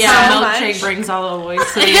gross you out so much? Milkshake brings all the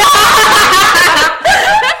boys to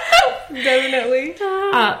you. Definitely.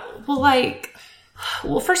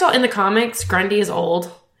 Well, first of all, in the comics, Grundy is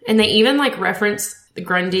old. And they even, like, reference the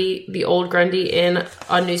Grundy, the old Grundy, in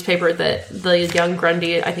a newspaper that the young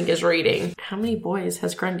Grundy, I think, is reading. How many boys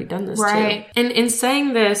has Grundy done this to? And in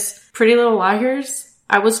saying this, Pretty Little Liars,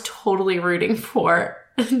 I was totally rooting for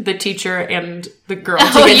the teacher and the girl to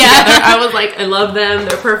get together. I was like, I love them.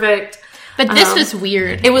 They're perfect. But this was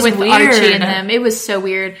weird. It was with weird. Archie and them. It was so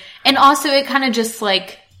weird. And also, it kind of just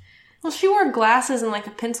like... Well, she wore glasses and like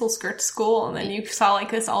a pencil skirt to school, and then you saw like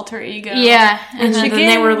this alter ego. Yeah. And then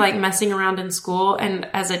they were like messing around in school, and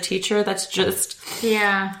as a teacher, that's just...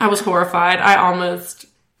 Yeah. I was horrified. I almost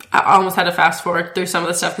had to fast forward through some of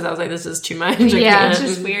the stuff because I was like, this is too much. Yeah, it's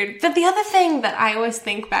just weird. But the other thing that I always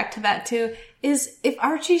think back to that too is if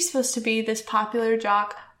Archie's supposed to be this popular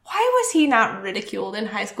jock, why was he not ridiculed in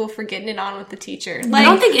high school for getting it on with the teacher? Like, I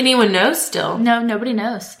don't think anyone knows still. No, nobody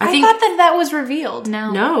knows. I thought that was revealed.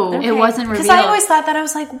 No. Okay. It wasn't revealed. Because I always thought that. I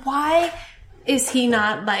was like, why is he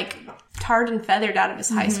not like tarred and feathered out of his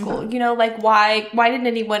high school? You know, like why didn't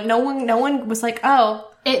anyone, no one was like, oh.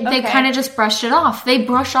 They kind of just brushed it off. They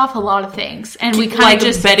brushed off a lot of things. And we kind like of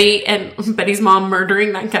just... Betty and Betty's mom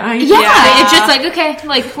murdering that guy. Yeah. It's just like, okay,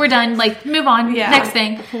 like, we're done. Like, move on. Yeah. Next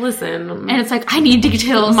thing. Listen. And it's like, I need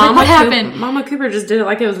details. Like, what happened? Mama Cooper just did it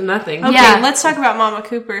like it was nothing. Okay, Yeah. let's talk about Mama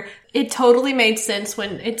Cooper. It totally made sense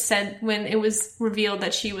when it was revealed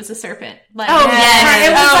that she was a serpent. Like, Oh, yes.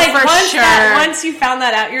 It was for sure. once you found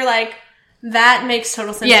that out, you're like, that makes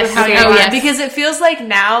total sense Yes. with how Okay. you Oh, are. yes. Because it feels like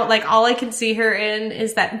now, like, all I can see her in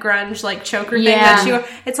is that grunge, like, choker thing that she wore.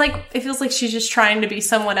 It's like, it feels like she's just trying to be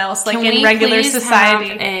someone else, like, in regular society.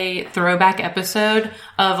 Have a throwback episode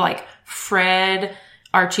of, like, Fred,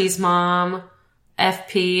 Archie's mom,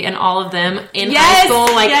 FP, and all of them in high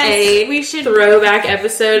school, like we should throwback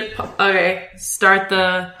episode. Okay, start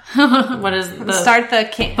the petition,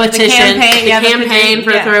 the campaign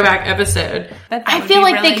for a throwback episode. I feel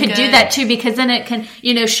like they could do that too, because then it can,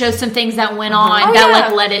 show some things that went on that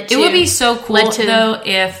like led it to. It would be so cool though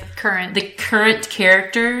if current the current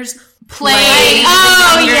characters play.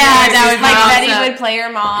 that would like Betty awesome. would play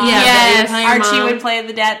her mom. Yeah, yes. Archie would play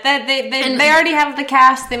the dad. They already have the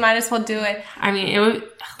cast. They might as well do it. I mean, it would.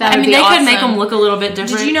 That would be they awesome. could make them look a little bit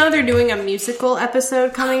different. Did you know they're doing a musical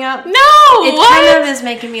episode coming up? No, It what? kind of is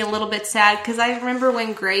making me a little bit sad because I remember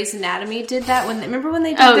when Grey's Anatomy did that. Remember when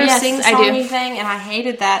they did their sing-songy thing, and I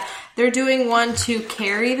hated that. They're doing one to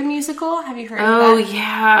Carrie the musical. Have you heard of that? Oh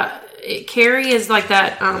yeah, Carrie is like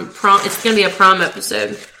that. Prom. It's going to be a prom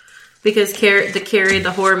episode. Because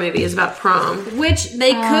the horror movie is about prom. Which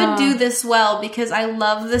they could do this well because I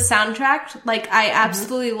love the soundtrack. Like, I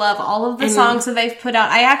absolutely love all of the songs that they've put out.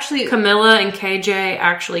 Camilla and KJ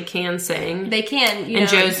actually can sing. They can. And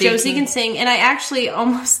Josie can sing. And I actually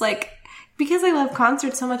almost because I love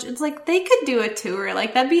concerts so much, it's like they could do a tour.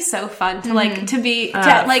 Like, that'd be so fun to front row,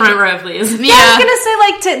 please. Yeah, I was gonna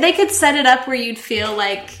say they could set it up where you'd feel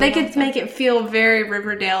like they could make it feel very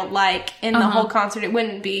Riverdale like in the whole concert. It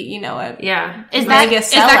wouldn't be Is that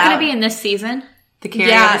going to be in this season? The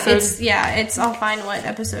Carrie episode? It's I'll find what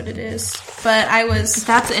episode it is. But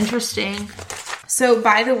that's interesting. So,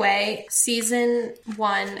 by the way, season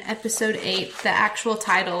 1, episode 8, the actual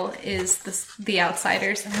title is The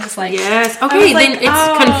Outsiders. And I was like... Yes. Okay, then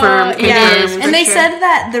it's confirmed. Yeah. And they said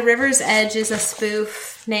that The River's Edge is a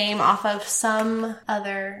spoof name off of some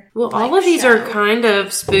other all of these are kind of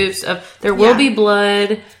spoofs of... There Will Be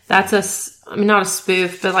Blood. That's not a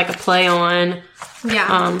spoof, but like a play on...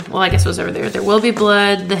 Yeah. I guess it was over there. There Will Be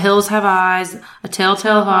Blood, The Hills Have Eyes, A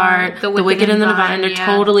Telltale Heart, The Wicked and the Divine. They're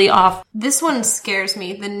totally off. This one scares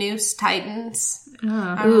me. The Noose Titans.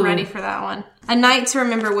 I'm ready for that one. A Night to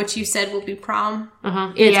Remember, which you said will be prom.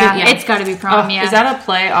 It's got to be prom. Is that a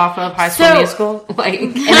play off of High School Musical? Like,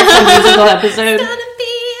 and it's a musical episode. It's gonna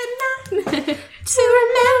be a night to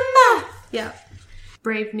remember. Yeah.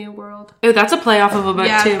 Brave New World. Oh, that's a play off of a book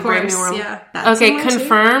too. Of course, Brave New World. Yeah. Okay,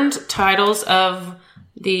 confirmed titles of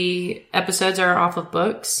the episodes are off of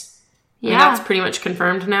books. Yeah, that's pretty much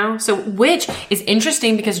confirmed now. So, which is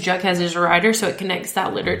interesting because Jughead is a writer, so it connects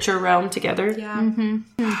that literature realm together. Yeah,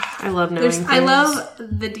 I love knowing things. I love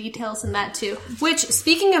the details in that too. Which,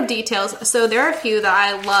 speaking of details, so there are a few that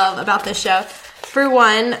I love about this show. For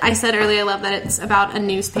one, I said earlier, I love that it's about a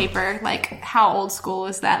newspaper. Like, how old school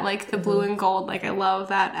is that? Like, the blue and gold. Like, I love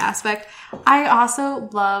that aspect. I also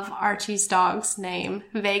love Archie's dog's name,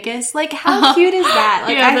 Vegas. Like, how cute is that?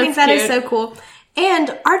 Like, I think that is so cool.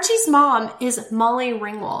 And Archie's mom is Molly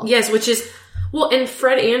Ringwald. Yes, which is... Well, and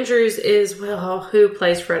Fred Andrews is... Well, who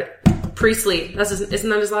plays Fred? Priestley. Isn't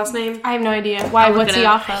that his last name? I have no idea. Why? What's he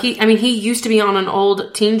off of? He used to be on an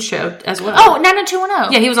old teen show as well. Oh,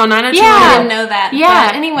 90210. Yeah, he was on 90210. I didn't know that. Yeah.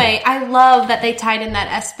 But anyway, I love that they tied in that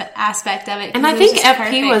aspect of it. And I think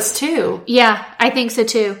FP was too. Yeah, I think so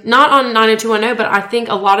too. Not on 90210, but I think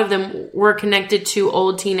a lot of them were connected to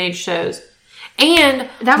old teenage shows. And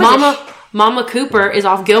That was Mama Cooper is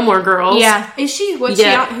off Gilmore Girls. Yeah. Is she? What's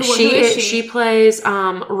Yeah, she? Who is she? She plays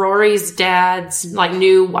Rory's dad's like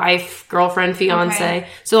new wife, girlfriend, fiance. Okay.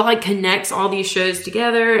 So it like connects all these shows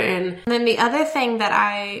together. And then the other thing that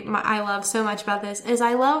I love so much about this is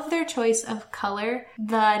I love their choice of color,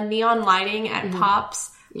 the neon lighting at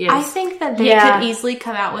Pops. Yes. I think that they could easily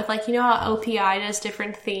come out with, like, you know how OPI does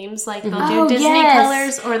different themes? Like, they'll do Disney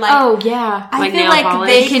colors or, like... Oh, yeah. I like feel nail like polish.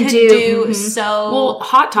 they can could do so well,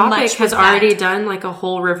 Hot Topic much has with that. already done like a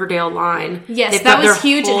whole Riverdale line. Yes, They've that got was their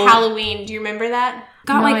huge whole- at Halloween. Do you remember that?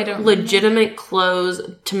 Got No, I like don't legitimate clothes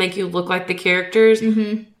to make you look like the characters,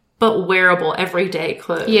 but wearable everyday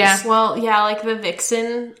clothes. Yeah. Well, yeah, like the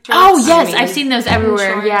Vixen. Oh, shorts. yes. I've seen those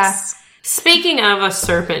everywhere. Shorts. Yeah. Speaking of a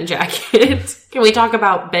serpent jacket, can we talk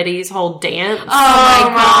about Betty's whole dance? Oh,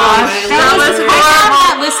 my gosh. That was I have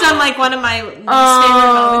that listed on, like, one of my least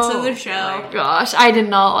favorite moments of the show. Gosh, I did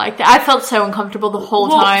not like that. I felt so uncomfortable the whole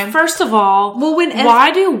time. First of all,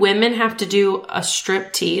 why do women have to do a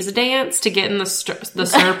strip tease dance to get in the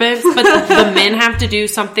serpents, but the men have to do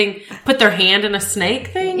something, put their hand in a snake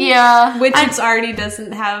thing? Yeah. Which it's already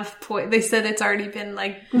doesn't have They said it's already been,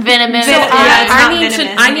 like... Venomous. So, yeah, it's not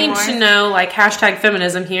venomous I need anymore. to know, like, hashtag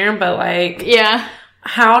feminism here, but, like... Yeah.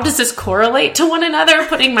 How does this correlate to one another?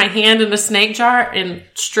 Putting my hand in a snake jar and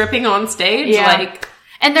stripping on stage? Yeah. Like...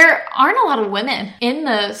 And there aren't a lot of women in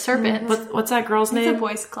the Serpents. What's that girl's name? It's a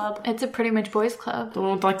boys' club. It's a pretty much boys' club. The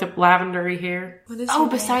one with, like, the lavendery hair. What is Oh,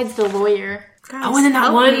 besides the lawyer. Oh, and then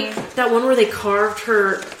that one where they carved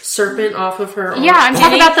her serpent off of her. Yeah, I'm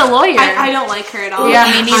talking about the lawyer. I don't like her at all. Yeah,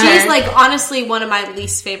 me neither. She's, like, honestly one of my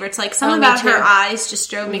least favorites. Like, something me about too. her eyes just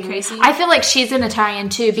drove me crazy. I feel like she's in a tie-in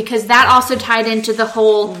too, because that also tied into the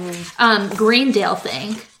whole Greendale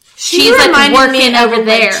thing. She's like reminded working me of over a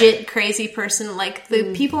there. legit crazy person, like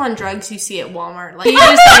the people on drugs you see at Walmart. Like, you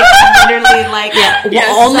just like literally like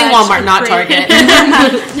only Walmart, not Target.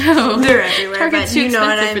 No, they're everywhere. Target's But too you know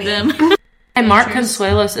what I expensive mean. for them. And Mark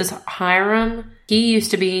Consuelos is Hiram. He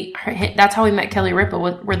used to be. That's how we met Kelly Ripa,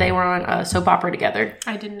 where they were on a soap opera together.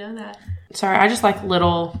 I didn't know that. Sorry, I just like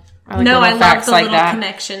little. I I love facts the like little that.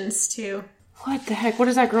 connections too. What the heck? What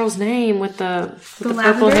is that girl's name with the purple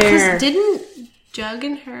lavender? 'Cause hair? Didn't Jug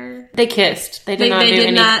and her? They kissed. They did They not do did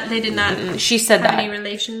any. not. They did not. She said have that. any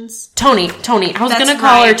relations. Tony. I was That's gonna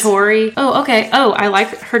call her right. Tori. Oh, okay. Oh, I like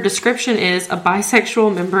her description is a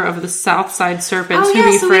bisexual member of the Southside Serpents Oh who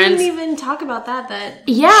yeah, so we befriends. didn't even talk about that. That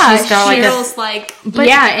Yeah, She's got, like, a- Cheryl's like, but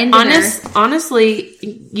yeah, into her. Honestly,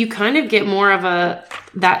 you kind of get more of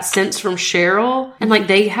that sense from Cheryl, and like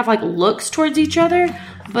they have like looks towards each other.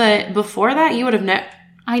 But before that, you would have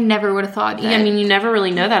I never would have thought that. I mean, you never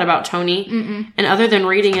really know that about Tony. And other than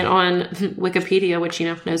reading it on Wikipedia, which,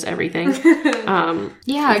 knows everything.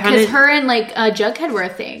 Yeah, because her and like Jughead were a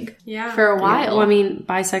thing. Yeah. For a while. Well, I mean,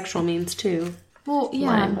 bisexual means too. Well,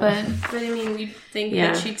 yeah, but but I mean, you'd think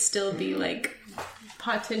Yeah. that she'd still be like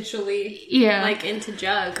potentially Yeah. like into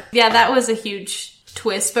Jug. Yeah, that was a huge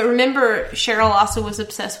twist. But remember, Cheryl also was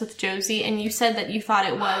obsessed with Josie, and you said that you thought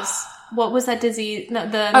it was what was that disease? No,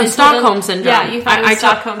 the Stockholm syndrome. Yeah, you thought it was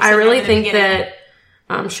Stockholm syndrome. I really in the think beginning.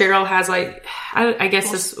 that Cheryl has like, I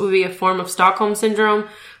guess this would be a form of Stockholm syndrome,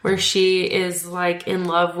 where she is like in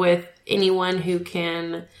love with anyone who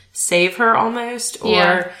can save her almost. Or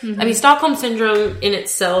Yeah. I mean, Stockholm syndrome in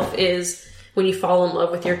itself is when you fall in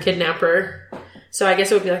love with your kidnapper. So I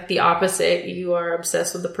guess it would be like the opposite. You are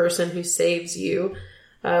obsessed with the person who saves you.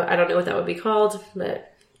 I don't know what that would be called, but.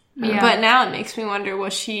 yeah. But now it makes me wonder: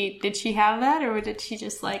 did she have that, or did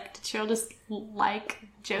Cheryl just like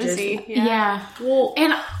Josie? yeah. Well,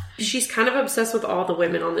 and she's kind of obsessed with all the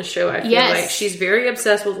women on the show, I feel Yes. like. She's very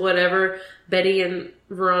obsessed with whatever Betty and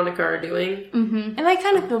Veronica are doing. And I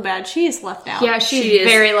kind of feel bad. She is left out. Yeah, she's She is.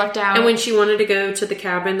 very left out. And when she wanted to go to the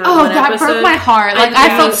cabin, that oh, one that episode, broke my heart. Like, I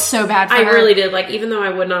know. felt so bad for I her. really did. Like, even though I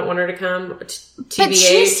would not want her to come, TBH. But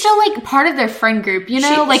she's still like part of their friend group, you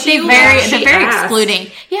know? She they're very asked.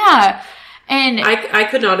 excluding. Yeah. And I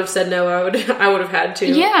could not have said no. I would have had to.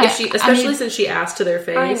 Yeah, Especially since she asked to their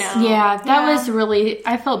face. I know. yeah, that was really,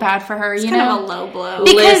 I felt bad for her, It's you kind know? of a low blow.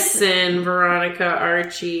 Because- Listen, Veronica,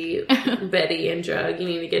 Archie, Betty, and Jug, you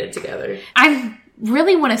need to get it together. I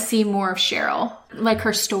really want to see more of Cheryl, like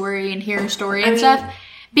her story and hear her story and stuff.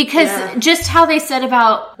 Because just how they said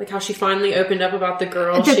about... Like how she finally opened up about the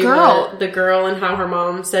girl. The girl and how her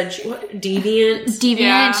mom said deviant.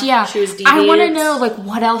 Deviant, yeah. She was deviant. I want to know, like,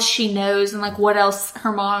 what else she knows and, like, what else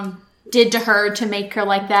her mom did to her to make her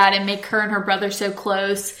like that and make her and her brother so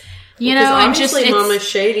close. You know, and just... Mama's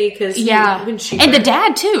shady because... and the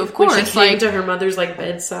dad, too, of course. When she came to her mother's, like,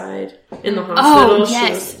 bedside in the hospital,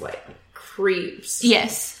 she was, like, creeps.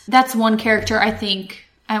 Yes. That's one character I think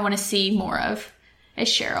I want to see more of. Is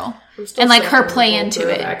Cheryl. And like her play into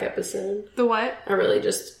it. Episode. The what?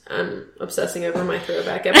 I'm obsessing over my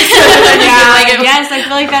throwback episode. Yes, I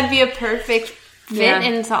feel like that'd be a perfect fit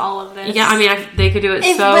into all of this. Yeah, I mean, they could do it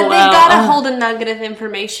so well. But well. They've got to hold a nugget of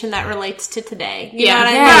information that relates to today. You know what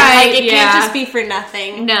I mean? Like, it can't just be for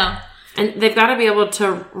nothing. No. And they've got to be able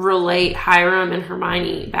to relate Hiram and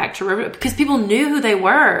Hermione back to Riverdale because people knew who they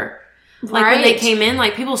were. Like, when they came in,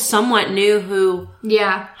 like, people somewhat knew who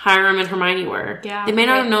Hiram and Hermione were. Yeah. They may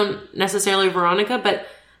not have known necessarily Veronica, but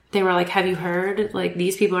they were like, have you heard? Like,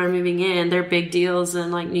 these people are moving in. They're big deals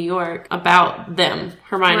in, like, New York about them,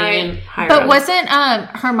 Hermione and Hiram. But wasn't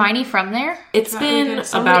Hermione from there? It's been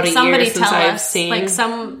about a year since I've seen. Like,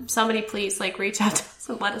 somebody please, like, reach out to us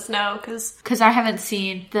and let us know, because I haven't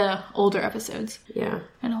seen the older episodes. Yeah.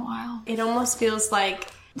 In a while. It almost feels like...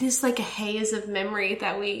 This like a haze of memory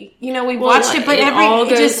that we watched it, but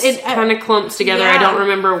it kind of clumps together. I don't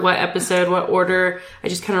remember what episode, what order. I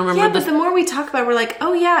just kind of remember. Yeah, but the more we talk about it, we're like,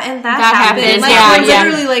 oh yeah, and that happened. Like, we're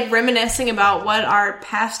literally like reminiscing about what our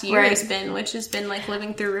past year has been, which has been like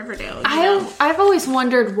living through Riverdale. I've always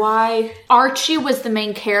wondered why Archie was the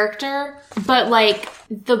main character, but like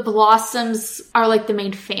the Blossoms are like the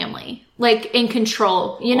main family, like in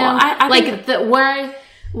control. You know,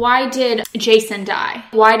 Why did Jason die?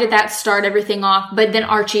 Why did that start everything off? But then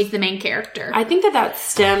Archie's the main character. I think that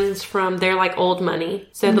stems from their, like, old money.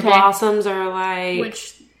 So the Blossoms are, like...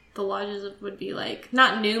 Which the Lodges would be, like,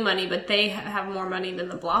 not new money, but they have more money than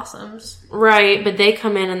the Blossoms. Right, but they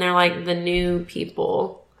come in and they're, like, the new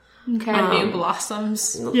people. Okay. The new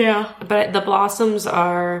Blossoms. Yeah. But the Blossoms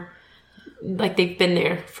are... Like, they've been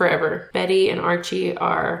there forever. Betty and Archie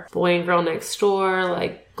are boy and girl next door,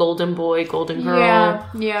 like, golden boy, golden girl.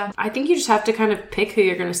 Yeah. I think you just have to kind of pick who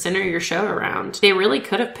you're going to center your show around. They really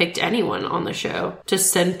could have picked anyone on the show to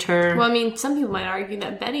center. Well, I mean, some people might argue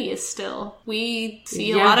that Betty is still. We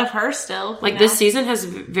see a lot of her still. Like, this season has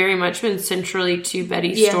very much been centrally to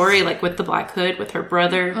Betty's story, like, with the Black Hood, with her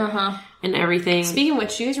brother, and everything. Speaking of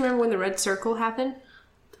which, do you guys remember when the Red Circle happened?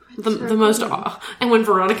 The most and when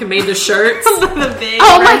Veronica made the shirts, the big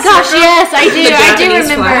oh my gosh, circle. Yes, I do. I do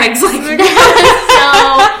remember. Flags, like,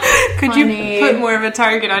 so could funny. You put more of a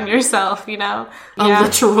target on yourself? You know, a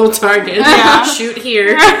literal target. Shoot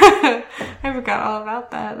here. I forgot all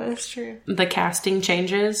about that. That's true. The casting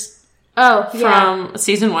changes. Oh, from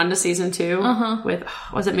season 1 to season 2 with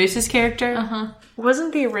was it Moose's character?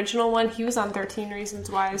 Wasn't the original one? He was on 13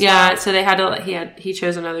 Reasons Why. So they had to. He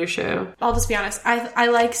chose another show. I'll just be honest. I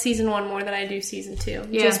like season 1 more than I do season 2.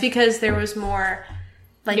 Yeah. Just because there was more.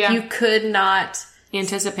 Like you could not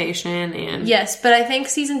anticipation and yes, but I think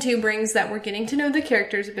season 2 brings that we're getting to know the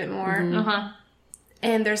characters a bit more.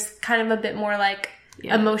 And there's kind of a bit more like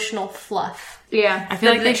emotional fluff. Yeah, I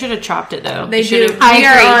feel like they should have chopped it though. They do. We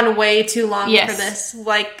are on way too long for this.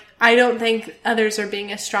 Like, I don't think others are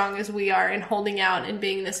being as strong as we are in holding out and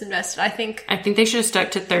being this invested. I think they should have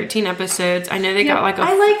stuck to 13 episodes. I know they got like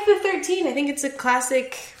I like the 13. I think it's a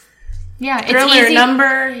classic. Yeah, it's thriller easy.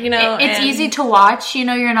 Number. You know, it's easy to watch. You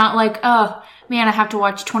know, you're not like, oh man, I have to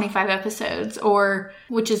watch 25 episodes, or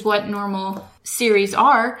which is what normal series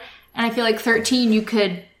are. And I feel like 13, you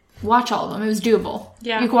could watch all of them. It was doable.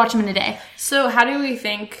 Yeah. You could watch them in a day. So how do we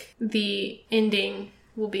think the ending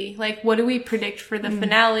will be? Like, what do we predict for the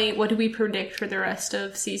finale? What do we predict for the rest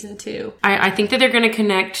of season 2? I think that they're going to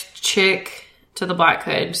connect Chick to the Black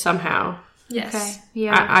Hood somehow. Yes. Okay.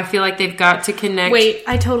 Yeah. I feel like they've got to connect. Wait,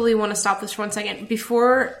 I totally want to stop this for 1 second.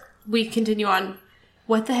 Before we continue on,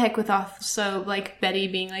 what the heck with also, like, Betty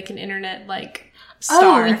being, like, an internet, like,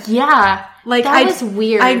 star. Oh, yeah. Like, that was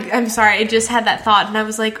weird. I'm sorry, I just had that thought, and I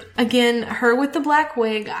was like, again, her with the black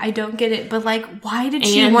wig, I don't get it, but, like, why did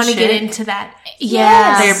she want to get into that?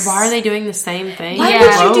 Yes. Why are they doing the same thing? Why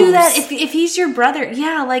would you do that if he's your brother?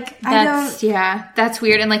 Yeah, like, I don't... Yeah, that's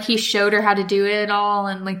weird, and, like, he showed her how to do it all,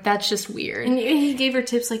 and, like, that's just weird. And he gave her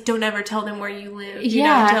tips, like, don't ever tell them where you live.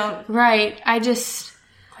 Don't. Right. I just...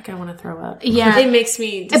 I want to throw up. Yeah. It makes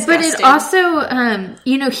me disgusted. But it also,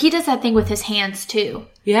 you know, he does that thing with his hands too.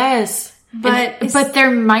 Yes. But there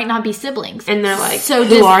might not be siblings. And they're like,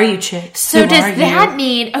 who are you, Chick? So does that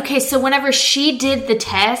mean, okay, so whenever she did the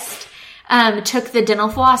test, took the dental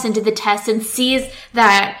floss and did the test and sees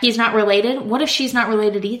that he's not related, what if she's not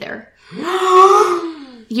related either?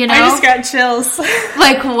 You know? I just got chills.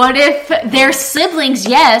 Like, what if they're siblings?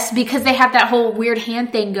 Yes, because they have that whole weird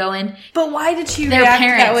hand thing going. But why did she Their react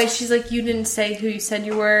parents. that way? She's like, you didn't say who you said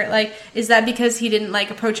you were. Like, is that because he didn't,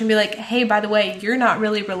 like, approach and be like, hey, by the way, you're not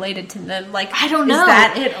really related to them? Like, I don't know. Is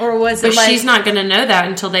that it? Or was But it like... she's not going to know that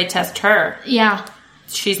until they test her. Yeah.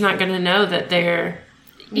 She's not going to know that they're...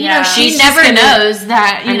 You know, she She's never just gonna- knows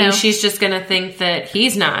that, you I know. mean, she's just going to think that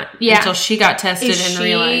he's not Yeah. until she got tested Is and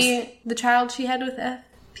realized. she the child she had with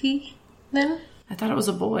FP then? I thought it was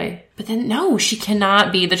a boy. But then, no, she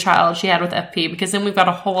cannot be the child she had with FP because then we've got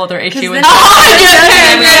a whole other issue with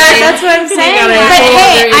That's what I'm saying. got a But whole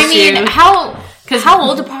hey, other I mean, issue. how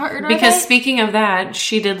old apart are Because they? speaking of that,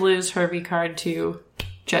 she did lose her V card to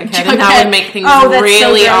Jughead, and Jughead. that would make things Oh, that's so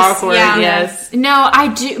really gross. awkward. Yeah. Yes. No, I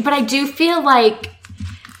do feel like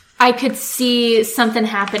I could see something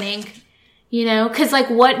happening, you know? Because, like,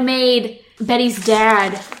 what made Betty's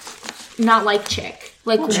dad not like Chick?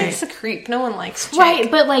 Like, Well, Chick's a creep. No one likes Chick.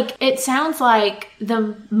 right, but, like, it sounds like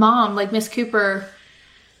the mom, like Miss Cooper,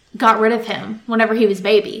 got rid of him whenever he was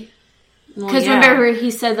baby. Because remember,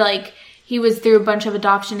 he said, like, he was through a bunch of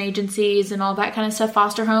adoption agencies and all that kind of stuff,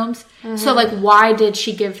 foster homes. So, like, why did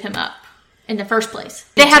she give him up in the first place?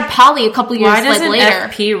 They had Polly a couple years Why doesn't later.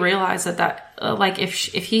 FP realize that like if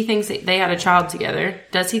he thinks that they had a child together,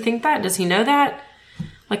 does he think that? Does he know that?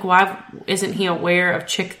 Like, why isn't he aware of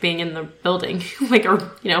Chick being in the building? Like,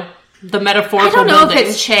 or you know, the metaphorical. I don't know building. if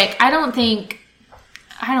it's Chick. I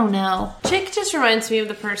don't know. Chick just reminds me of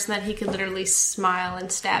the person that he could literally smile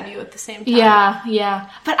and stab you at the same time. Yeah.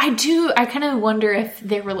 But I kind of wonder if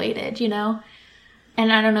they're related, you know?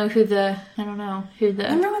 And I don't know who the.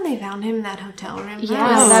 Remember when they found him in that hotel room? Yeah,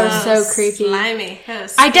 that was so creepy. Slimy. That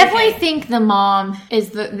was I definitely creepy. think the mom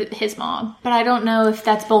is his mom, but I don't know if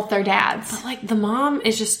that's both their dads. Like, the mom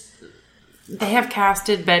is just. They have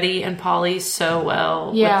casted Betty and Polly so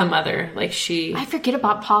well Yeah. with the mother. Like, I forget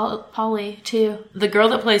about Polly, too. the girl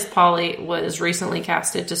that plays Polly was recently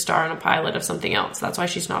casted to star in a pilot of something else. That's why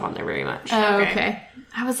she's not on there very much. Oh, okay.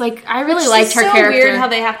 I was like, I really It's liked just her so character. weird how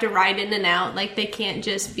they have to ride in and out. Like, they can't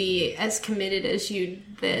just be as committed as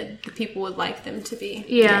the people would like them to be.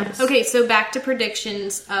 Yeah. Yes. Okay, so back to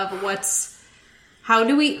predictions of let's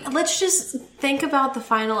just think about the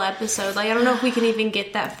final episode. Like, I don't know if we can even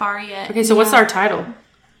get that far yet. Okay, so what's our title?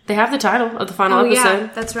 They have the title of the final Oh, episode. yeah,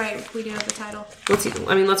 that's right. We do have the title.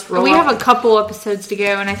 Let's roll. We off. have a couple episodes to go,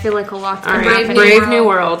 and I feel like a lot's All going to right, happen. Brave New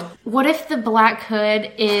World. What if the Black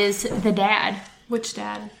Hood is the dad? Which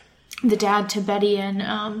dad? The dad to Betty and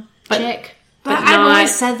Chick. But But I've not-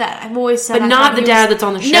 always said that. I've always said But I not thought the he dad was- that's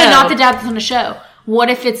on the show. No, not the dad that's on the show. What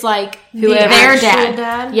if it's like Whoever. their Actual dad?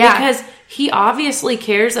 dad? Yeah. Because he obviously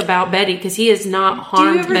cares about Betty because he has not Do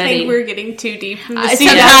harmed you ever Betty. think we're getting too deep from the Sometimes,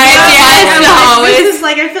 season? yes, This is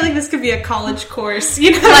like, I feel like this could be a college course.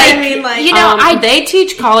 You know what I mean? Like, you know, they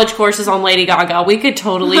teach college courses on Lady Gaga. We could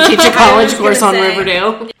totally teach a college course on say.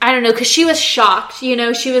 Riverdale. I don't know, because she was shocked. You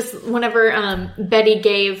know, she was, whenever Betty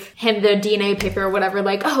gave him the DNA paper or whatever,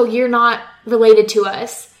 like, oh, you're not related to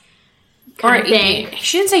us. Kind of thing.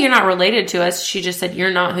 She didn't say you're not related to us. She just said you're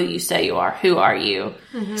not who you say you are. Who are you?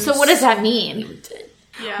 So what does that mean?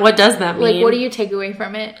 What does that mean? Like, what do you take away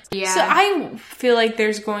from it? Yeah. So I feel like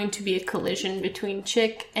there's going to be a collision between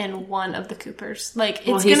Chick and one of the Coopers. Like, it's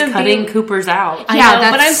Well, he's gonna cutting be. Coopers out. I Yeah, know,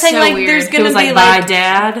 that's but I'm saying so like weird. there's It gonna was be like, like by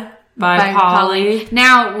Dad, by Polly.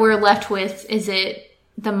 Now we're left with, is it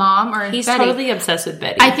the mom or He's Betty? totally obsessed with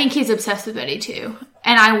Betty. I think he's obsessed with Betty too.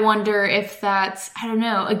 And I wonder if that's, I don't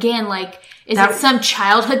know, again, like, is That- it some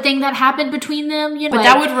childhood thing that happened between them? You know, But like,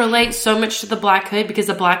 that would relate so much to the Black Hood because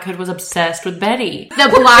the Black Hood was obsessed with Betty. the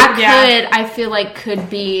Black Yeah. Hood, I feel like, could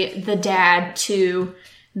be the dad to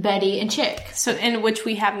Betty and Chick, So, in which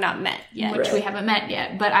we have not met yet. which we haven't met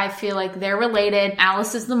yet. But I feel like they're related.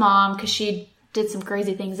 Alice is the mom because she did some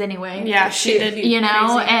crazy things anyway. Yeah, she did. You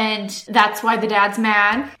know, crazy. and that's why the dad's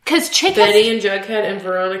mad. Because Chick Betty and Jughead and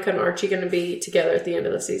Veronica and Archie going to be together at the end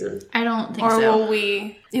of the season. I don't think Or so. will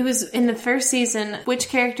we? It was in the first season. Which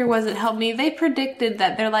character was it? Help me. They predicted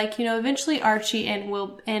that they're like, you know, eventually Archie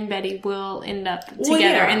and Betty will end up together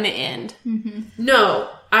yeah. in the end. No,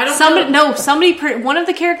 I don't know. One of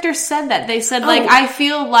the characters said that. They said like, I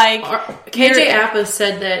feel like KJ Appa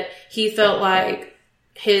said that he felt like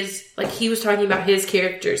he was talking about his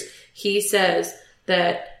characters. He says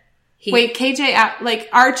that Wait, KJ, like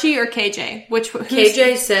Archie or KJ?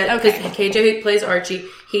 KJ said, because Okay. KJ plays Archie,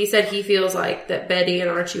 he said he feels like that Betty and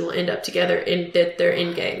Archie will end up together in their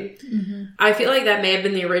endgame. Mm-hmm. I feel like that may have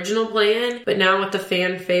been the original plan, but now with the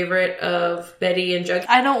fan favorite of Betty and Jughead,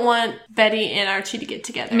 I don't want Betty and Archie to get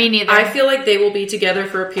together. Me neither. I feel like they will be together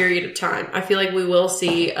for a period of time. I feel like we will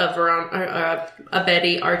see a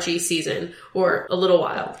Betty Archie season or a little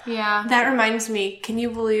while. Yeah. That reminds me, can you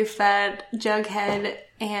believe that Jughead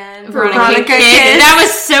and Veronica kissed? That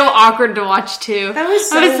was so awkward to watch too. That was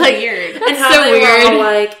so weird. And how so they weird. were all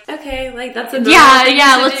like, okay, like that's a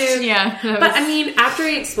normal thing to do. But I mean, after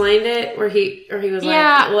he explained it, where he was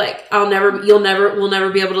like we'll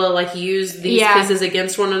never be able to like use these kisses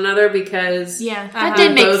against one another because that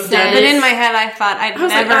did make sense. But in my head, I thought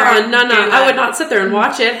I would not sit there and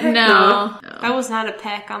watch it. Heck no. That was not a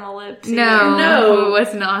peck on the lips. No, it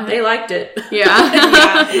was not. They liked it.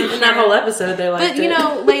 Yeah. In that whole episode, they liked it. But you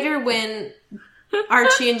know, later when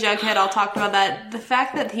Archie and Jughead all talked about that, the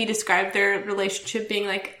fact that he described their relationship being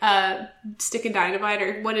like a stick of dynamite,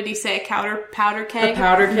 or what did he say, a powder keg? A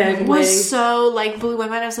powder keg was so like blew my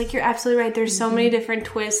mind. I was like, you're absolutely right. There's so many different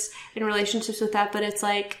twists in relationships with that, but it's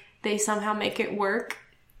like they somehow make it work.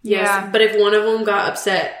 Yes, but if one of them got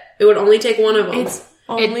upset, it would only take one of them. It's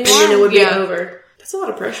only one. And then it would be over. That's a lot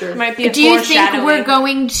of pressure. Might be a Do you think we're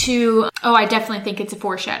going to... Oh, I definitely think it's a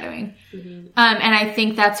foreshadowing. Mm-hmm. And I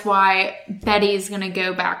think that's why Betty's going to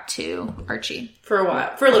go back to Archie. For a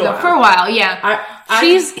while. For a little while. For a while, yeah.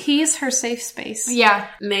 He's her safe space. Yeah.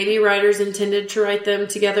 Maybe writers intended to write them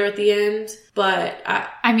together at the end, but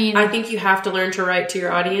I think you have to learn to write to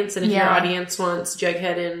your audience, and if your audience wants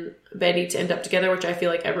Jughead and Betty to end up together, which I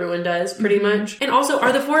feel like everyone does pretty much. And also,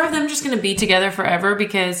 are the four of them just going to be together forever?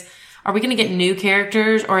 Because are we going to get new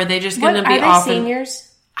characters, or are they just going to be off? Are they seniors?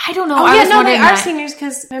 I don't know. They are seniors,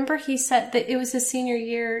 because remember he said that it was his senior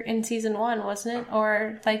year in season 1, wasn't it?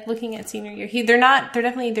 Or like looking at senior year. They're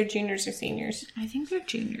definitely either juniors or seniors. I think they're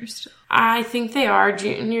juniors still. I think they are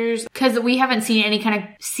juniors. Because we haven't seen any kind of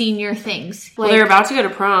senior things. Well, they're about to go to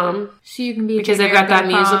prom. So you can be because they've got that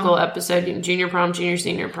musical episode, junior prom, junior,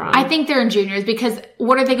 senior prom. I think they're in juniors, because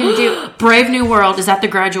what are they going to do? Brave New World. Is that the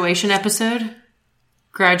graduation episode?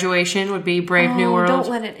 Graduation would be Brave New World. Don't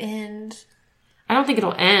let it end. I don't think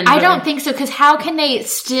it'll end. I don't think so, because how can they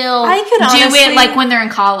still do it like when they're in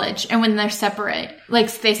college and when they're separate?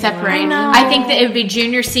 Like they separate. I think that it would be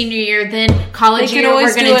junior, senior year, then college year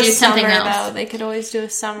we're going to do something else. Though. They could always do a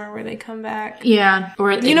summer where they come back. Yeah.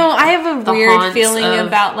 Or I have a weird feeling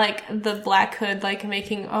about like the Black Hood like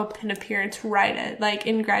making an appearance right at like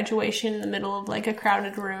in graduation in the middle of like a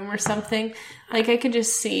crowded room or something. Like I could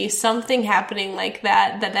just see something happening like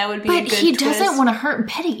that would be a good twist. But he doesn't want to hurt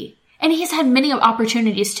Betty. And he's had many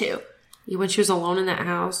opportunities to. When she was alone in that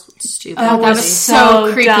house. Stupid. Oh, that was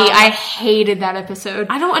so creepy. Dumb. I hated that episode.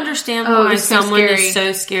 I don't understand why someone is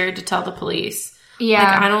so scared to tell the police. Yeah.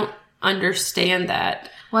 Like, I don't understand that.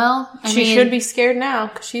 Well, she should be scared now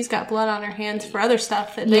because she's got blood on her hands for other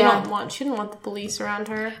stuff that they don't want. She didn't want the police around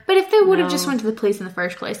her. But if they would have just went to the police in the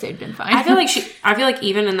first place, they'd been fine. I feel like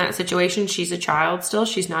even in that situation, she's a child still.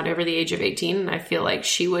 She's not over the age of 18, and I feel like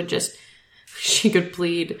she could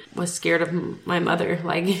plead, was scared of my mother.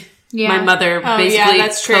 Like, my mother basically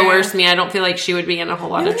coerced me. I don't feel like she would be in a whole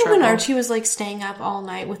lot of trouble. When Archie was like staying up all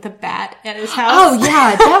night with a bat at his house? Oh,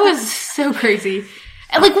 yeah. That was so crazy.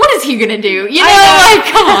 Like, what is he gonna do? You know, like,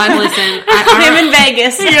 come on. Listen, him in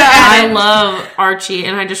Vegas. Yeah. I love Archie,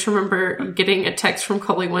 and I just remember getting a text from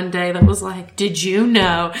Coley one day that was like, "Did you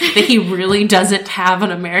know that he really doesn't have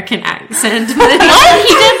an American accent?" What?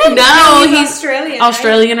 He doesn't? No, he's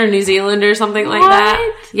Australian or New Zealand or something like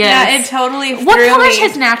that. Yes. Yeah, it totally. What color is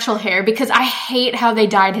his natural hair? Because I hate how they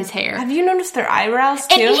dyed his hair. Have you noticed their eyebrows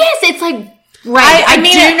too? Yes, it's like. Right, I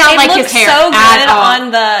do not like his hair so good at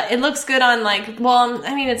all. It looks good on like, well,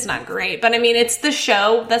 I mean, it's not great, but I mean, it's the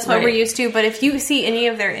show. That's what we're used to. But if you see any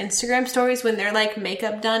of their Instagram stories when they're like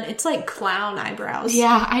makeup done, it's like clown eyebrows.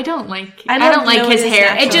 Yeah, I don't like his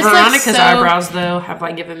hair. It just Veronica's eyebrows though have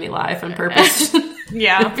like given me life on purpose.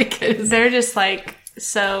 Yeah, because they're just like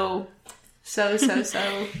so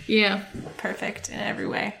yeah, perfect in every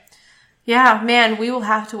way. Yeah, man, we will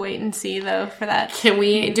have to wait and see, though, for that. Can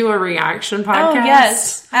we do a reaction podcast? Oh,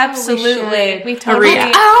 yes, absolutely. We totally.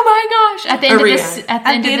 Oh my gosh! At the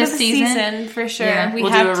end of the season, for sure. Yeah,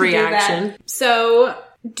 we'll do a reaction. Do that. So,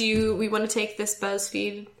 do we want to take this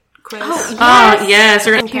BuzzFeed quiz? Oh, yes.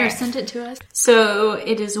 Here, send it to us. So,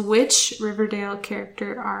 it is, which Riverdale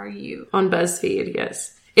character are you? On BuzzFeed,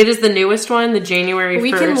 yes. It is the newest one, the January 1st.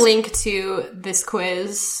 We can link to this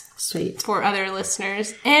quiz. Sweet. For other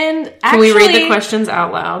listeners. And actually, can we read the questions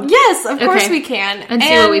out loud? Yes, of course we can. And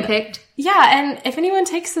see what we picked. Yeah, and if anyone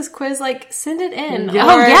takes this quiz, like, send it in. Yeah.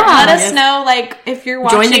 Or Oh, yeah. let us know, like, if you're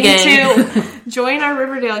watching Join the gang. to join our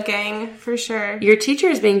Riverdale gang, for sure. Your teacher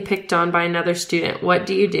is being picked on by another student. What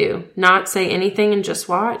do you do? Not say anything and just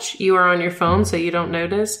watch? You are on your phone so you don't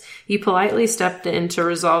notice? You politely stepped in to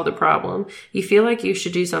resolve the problem. You feel like you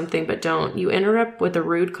should do something but don't. You interrupt with a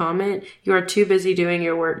rude comment. You are too busy doing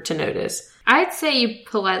your work to notice. I'd say you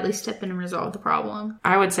politely step in and resolve the problem.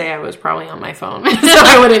 I would say I was probably on my phone, so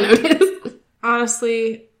I wouldn't notice.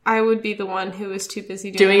 Honestly, I would be the one who was too busy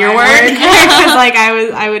Doing my your work. Because, like,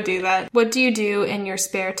 I would do that. What do you do in your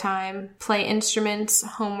spare time? Play instruments,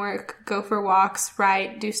 homework, go for walks,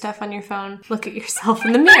 write, do stuff on your phone, look at yourself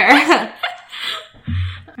in the mirror.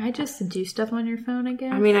 I just do stuff on your phone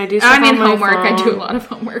again. I mean, I do stuff on my homework. phone. I do a lot of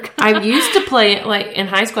homework. I used to play, like, in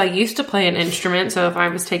high school, I used to play an instrument, so if I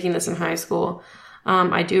was taking this in high school,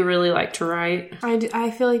 I do really like to write.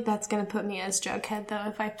 I feel like that's going to put me as Jughead, though,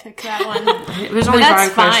 if I pick that one. It was But only that's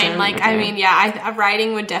 5 fine. questions. Like, Okay. I mean, yeah,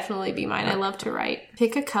 writing would definitely be mine. I love to write.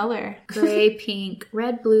 Pick a color. Gray, pink,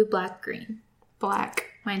 red, blue, black, green. Black.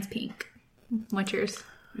 Mine's pink. What's yours?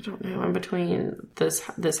 I don't know. I'm between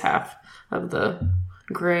this half of the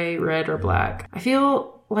gray, red, or black. I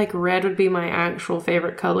feel like red would be my actual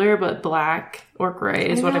favorite color, but black or gray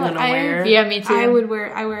is what I'm going to wear. Yeah, me too. I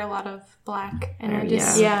wear a lot of black, and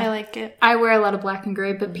I like it. I wear a lot of black and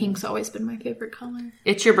gray, but pink's always been my favorite color.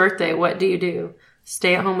 It's your birthday. What do you do?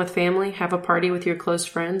 Stay at home with family? Have a party with your close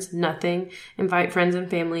friends? Nothing. Invite friends and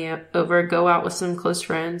family over. Go out with some close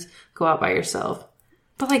friends. Go out by yourself.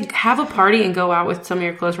 But, like, have a party and go out with some of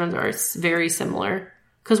your close friends are very similar.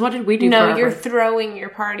 Because what did we do for No, our you're birthday? throwing your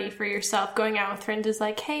party for yourself. Going out with friends is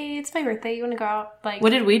like, hey, it's my birthday. You want to go out? Like,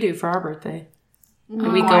 What did we do for our birthday?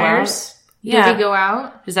 Did we go Choirs. out? Yeah. Did we go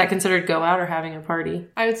out? Is that considered go out or having a party?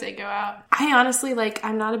 I would say go out. I honestly, like,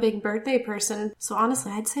 I'm not a big birthday person. So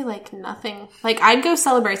honestly, I'd say, like, nothing. Like, I'd go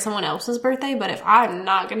celebrate someone else's birthday, but if I'm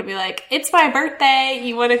not going to be like, it's my birthday,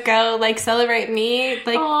 you want to go, like, celebrate me?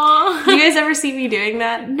 Like, Aww. you guys ever see me doing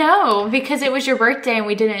that? No, because it was your birthday and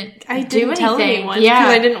we didn't I do didn't tell anything. anyone Yeah.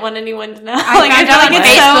 because I didn't want anyone to know. I found out on it's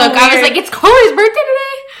Facebook. I was weird. like, it's Chloe's birthday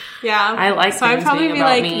today. Yeah. I like So I'd things probably being be about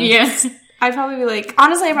like, me. Yes. I'd probably be like,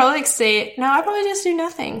 honestly, I'd probably like say, no, I'd probably just do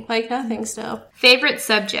nothing. Like, nothing still. Favorite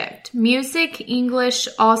subject? Music, English,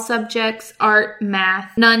 all subjects, art,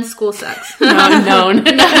 math. None. School sucks. Unknown.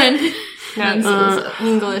 None. No,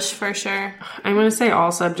 English for sure. I'm going to say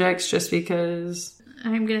all subjects just because...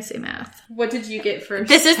 I'm gonna say math. What did you get first?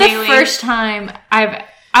 This is the first time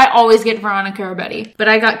I always get Veronica or Betty, but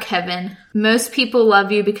I got Kevin. Most people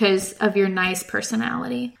love you because of your nice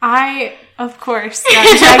personality. I, of course,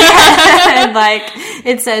 got Jughead. Like,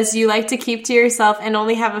 it says, you like to keep to yourself and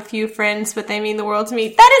only have a few friends, but they mean the world to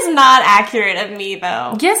me. That is not accurate of me,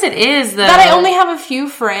 though. Yes, it is, though. That I only have a few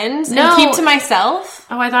friends No. and keep to myself?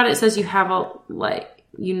 Oh, I thought it says you have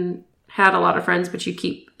you had a lot of friends, but you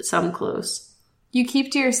keep some close. You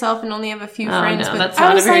keep to yourself and only have a few Oh, friends. no, but that's I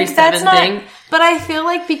not a was very like, that's Seven not, thing. But I feel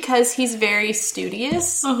like because he's very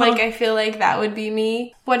studious, like, I feel like that would be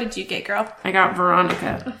me. What did you get, girl? I got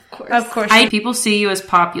Veronica. Of course. People see you as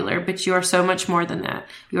popular, but you are so much more than that.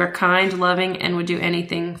 You are kind, loving, and would do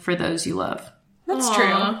anything for those you love. That's Aw.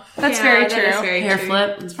 true. That's Yeah, very that true. is very Hair true.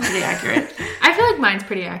 flip is pretty accurate. I feel like mine's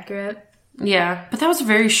pretty accurate. Yeah, but that was a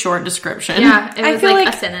very short description. Yeah, it I was feel like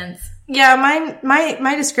like- a sentence. Yeah,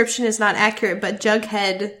 my description is not accurate, but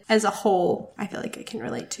Jughead as a whole, I feel like I can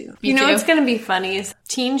relate to. You know too. what's going to be funny is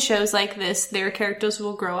teen shows like this, their characters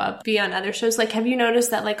will grow up, be on other shows. Like, have you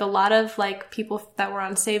noticed that, like, a lot of, like, people that were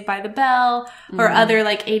on Saved by the Bell or other,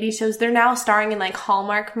 like, 80s shows, they're now starring in, like,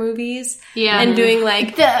 Hallmark movies. Yeah. And doing,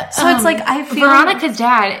 like, so it's like, I feel Veronica's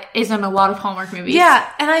dad is in a lot of Hallmark movies. Yeah,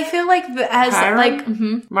 and I feel like as, Hiram?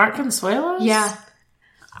 like, Mark Consuelos? Yeah.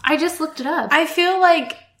 I just looked it up. I feel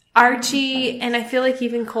like Archie and I feel like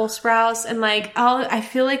even Cole Sprouse and like I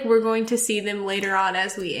feel like we're going to see them later on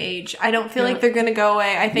as we age. I don't feel like they're going to go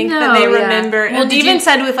away. I think that they No, yeah. remember. Well, and did even you-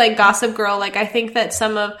 said with like Gossip Girl, like I think that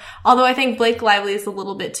although I think Blake Lively is a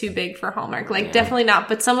little bit too big for Hallmark, like definitely not.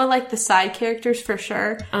 But some of like the side characters for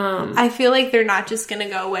sure. I feel like they're not just going to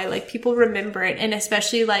go away. Like people remember it, and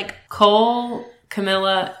especially like Cole,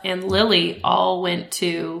 Camilla, and Lily all went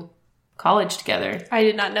to college together. I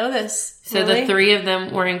did not know this. So Really? the three of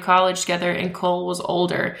them were in college together, and Cole was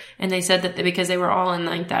older. And they said that because they were all in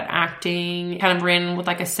like that acting, kind of ran with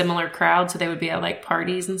like a similar crowd, so they would be at like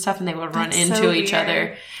parties and stuff, and they would run That's into so each weird.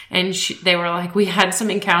 other. And they were like, we had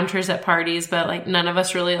some encounters at parties, but like none of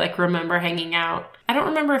us really like remember hanging out. I don't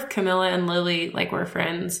remember if Camilla and Lily like were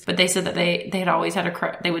friends, but they said that they had always had a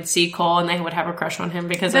crush. They would see Cole and they would have a crush on him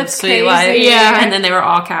because That's of Sweet crazy. Life. Yeah. And then they were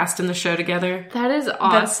all cast in the show together. That is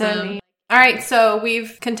awesome. That's so neat. All right, so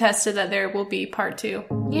we've contested that there will be part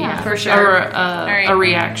 2. Yeah, for sure. Or a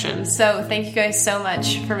reaction. So thank you guys so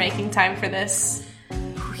much for making time for this.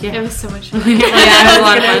 Yeah. It was so much fun. Yeah, it was a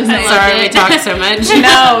lot of fun. Sorry we talked so much.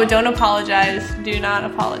 No, don't apologize. Do not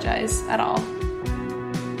apologize at all.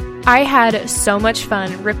 I had so much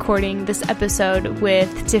fun recording this episode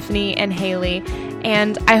with Tiffany and Haley,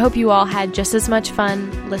 and I hope you all had just as much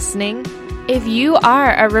fun listening. If you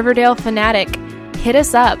are a Riverdale fanatic, hit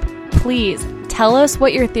us up. Please tell us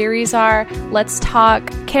what your theories are. Let's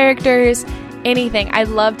talk characters, anything. I'd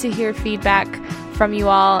love to hear feedback from you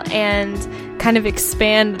all and kind of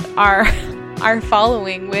expand our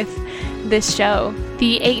following with this show.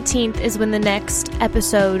 The 18th is when the next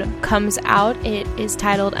episode comes out. It is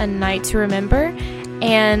titled A Night to Remember,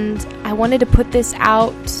 and I wanted to put this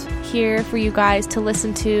out here for you guys to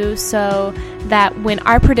listen to so that when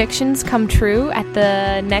our predictions come true at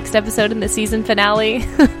the next episode in the season finale,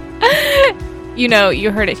 you know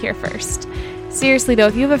you heard it here first. Seriously though,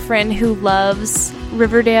 if you have a friend who loves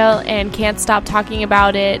Riverdale and can't stop talking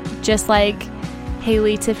about it, just like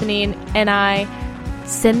Haley, Tiffany, and I,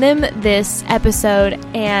 send them this episode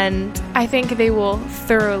and I think they will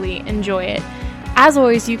thoroughly enjoy it. As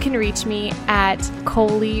always, you can reach me at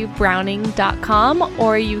ColeyBrowning.com,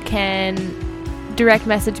 or you can direct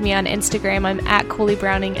message me on Instagram. I'm at Coley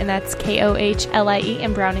Browning, and that's Kohlie,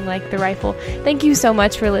 and Browning like the rifle. Thank you so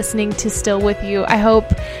much for listening to Still With You. I hope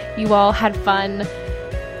you all had fun.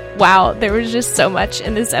 Wow, there was just so much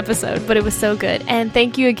in this episode, but it was so good. And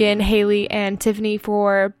thank you again, Haley and Tiffany,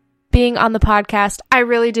 for being on the podcast. I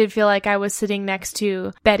really did feel like I was sitting next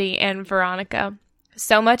to Betty and Veronica.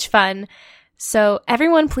 So much fun. So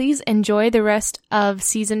everyone, please enjoy the rest of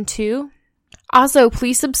season 2. Also,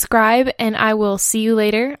 please subscribe, and I will see you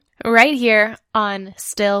later right here on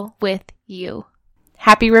Still With You.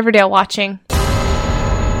 Happy Riverdale watching.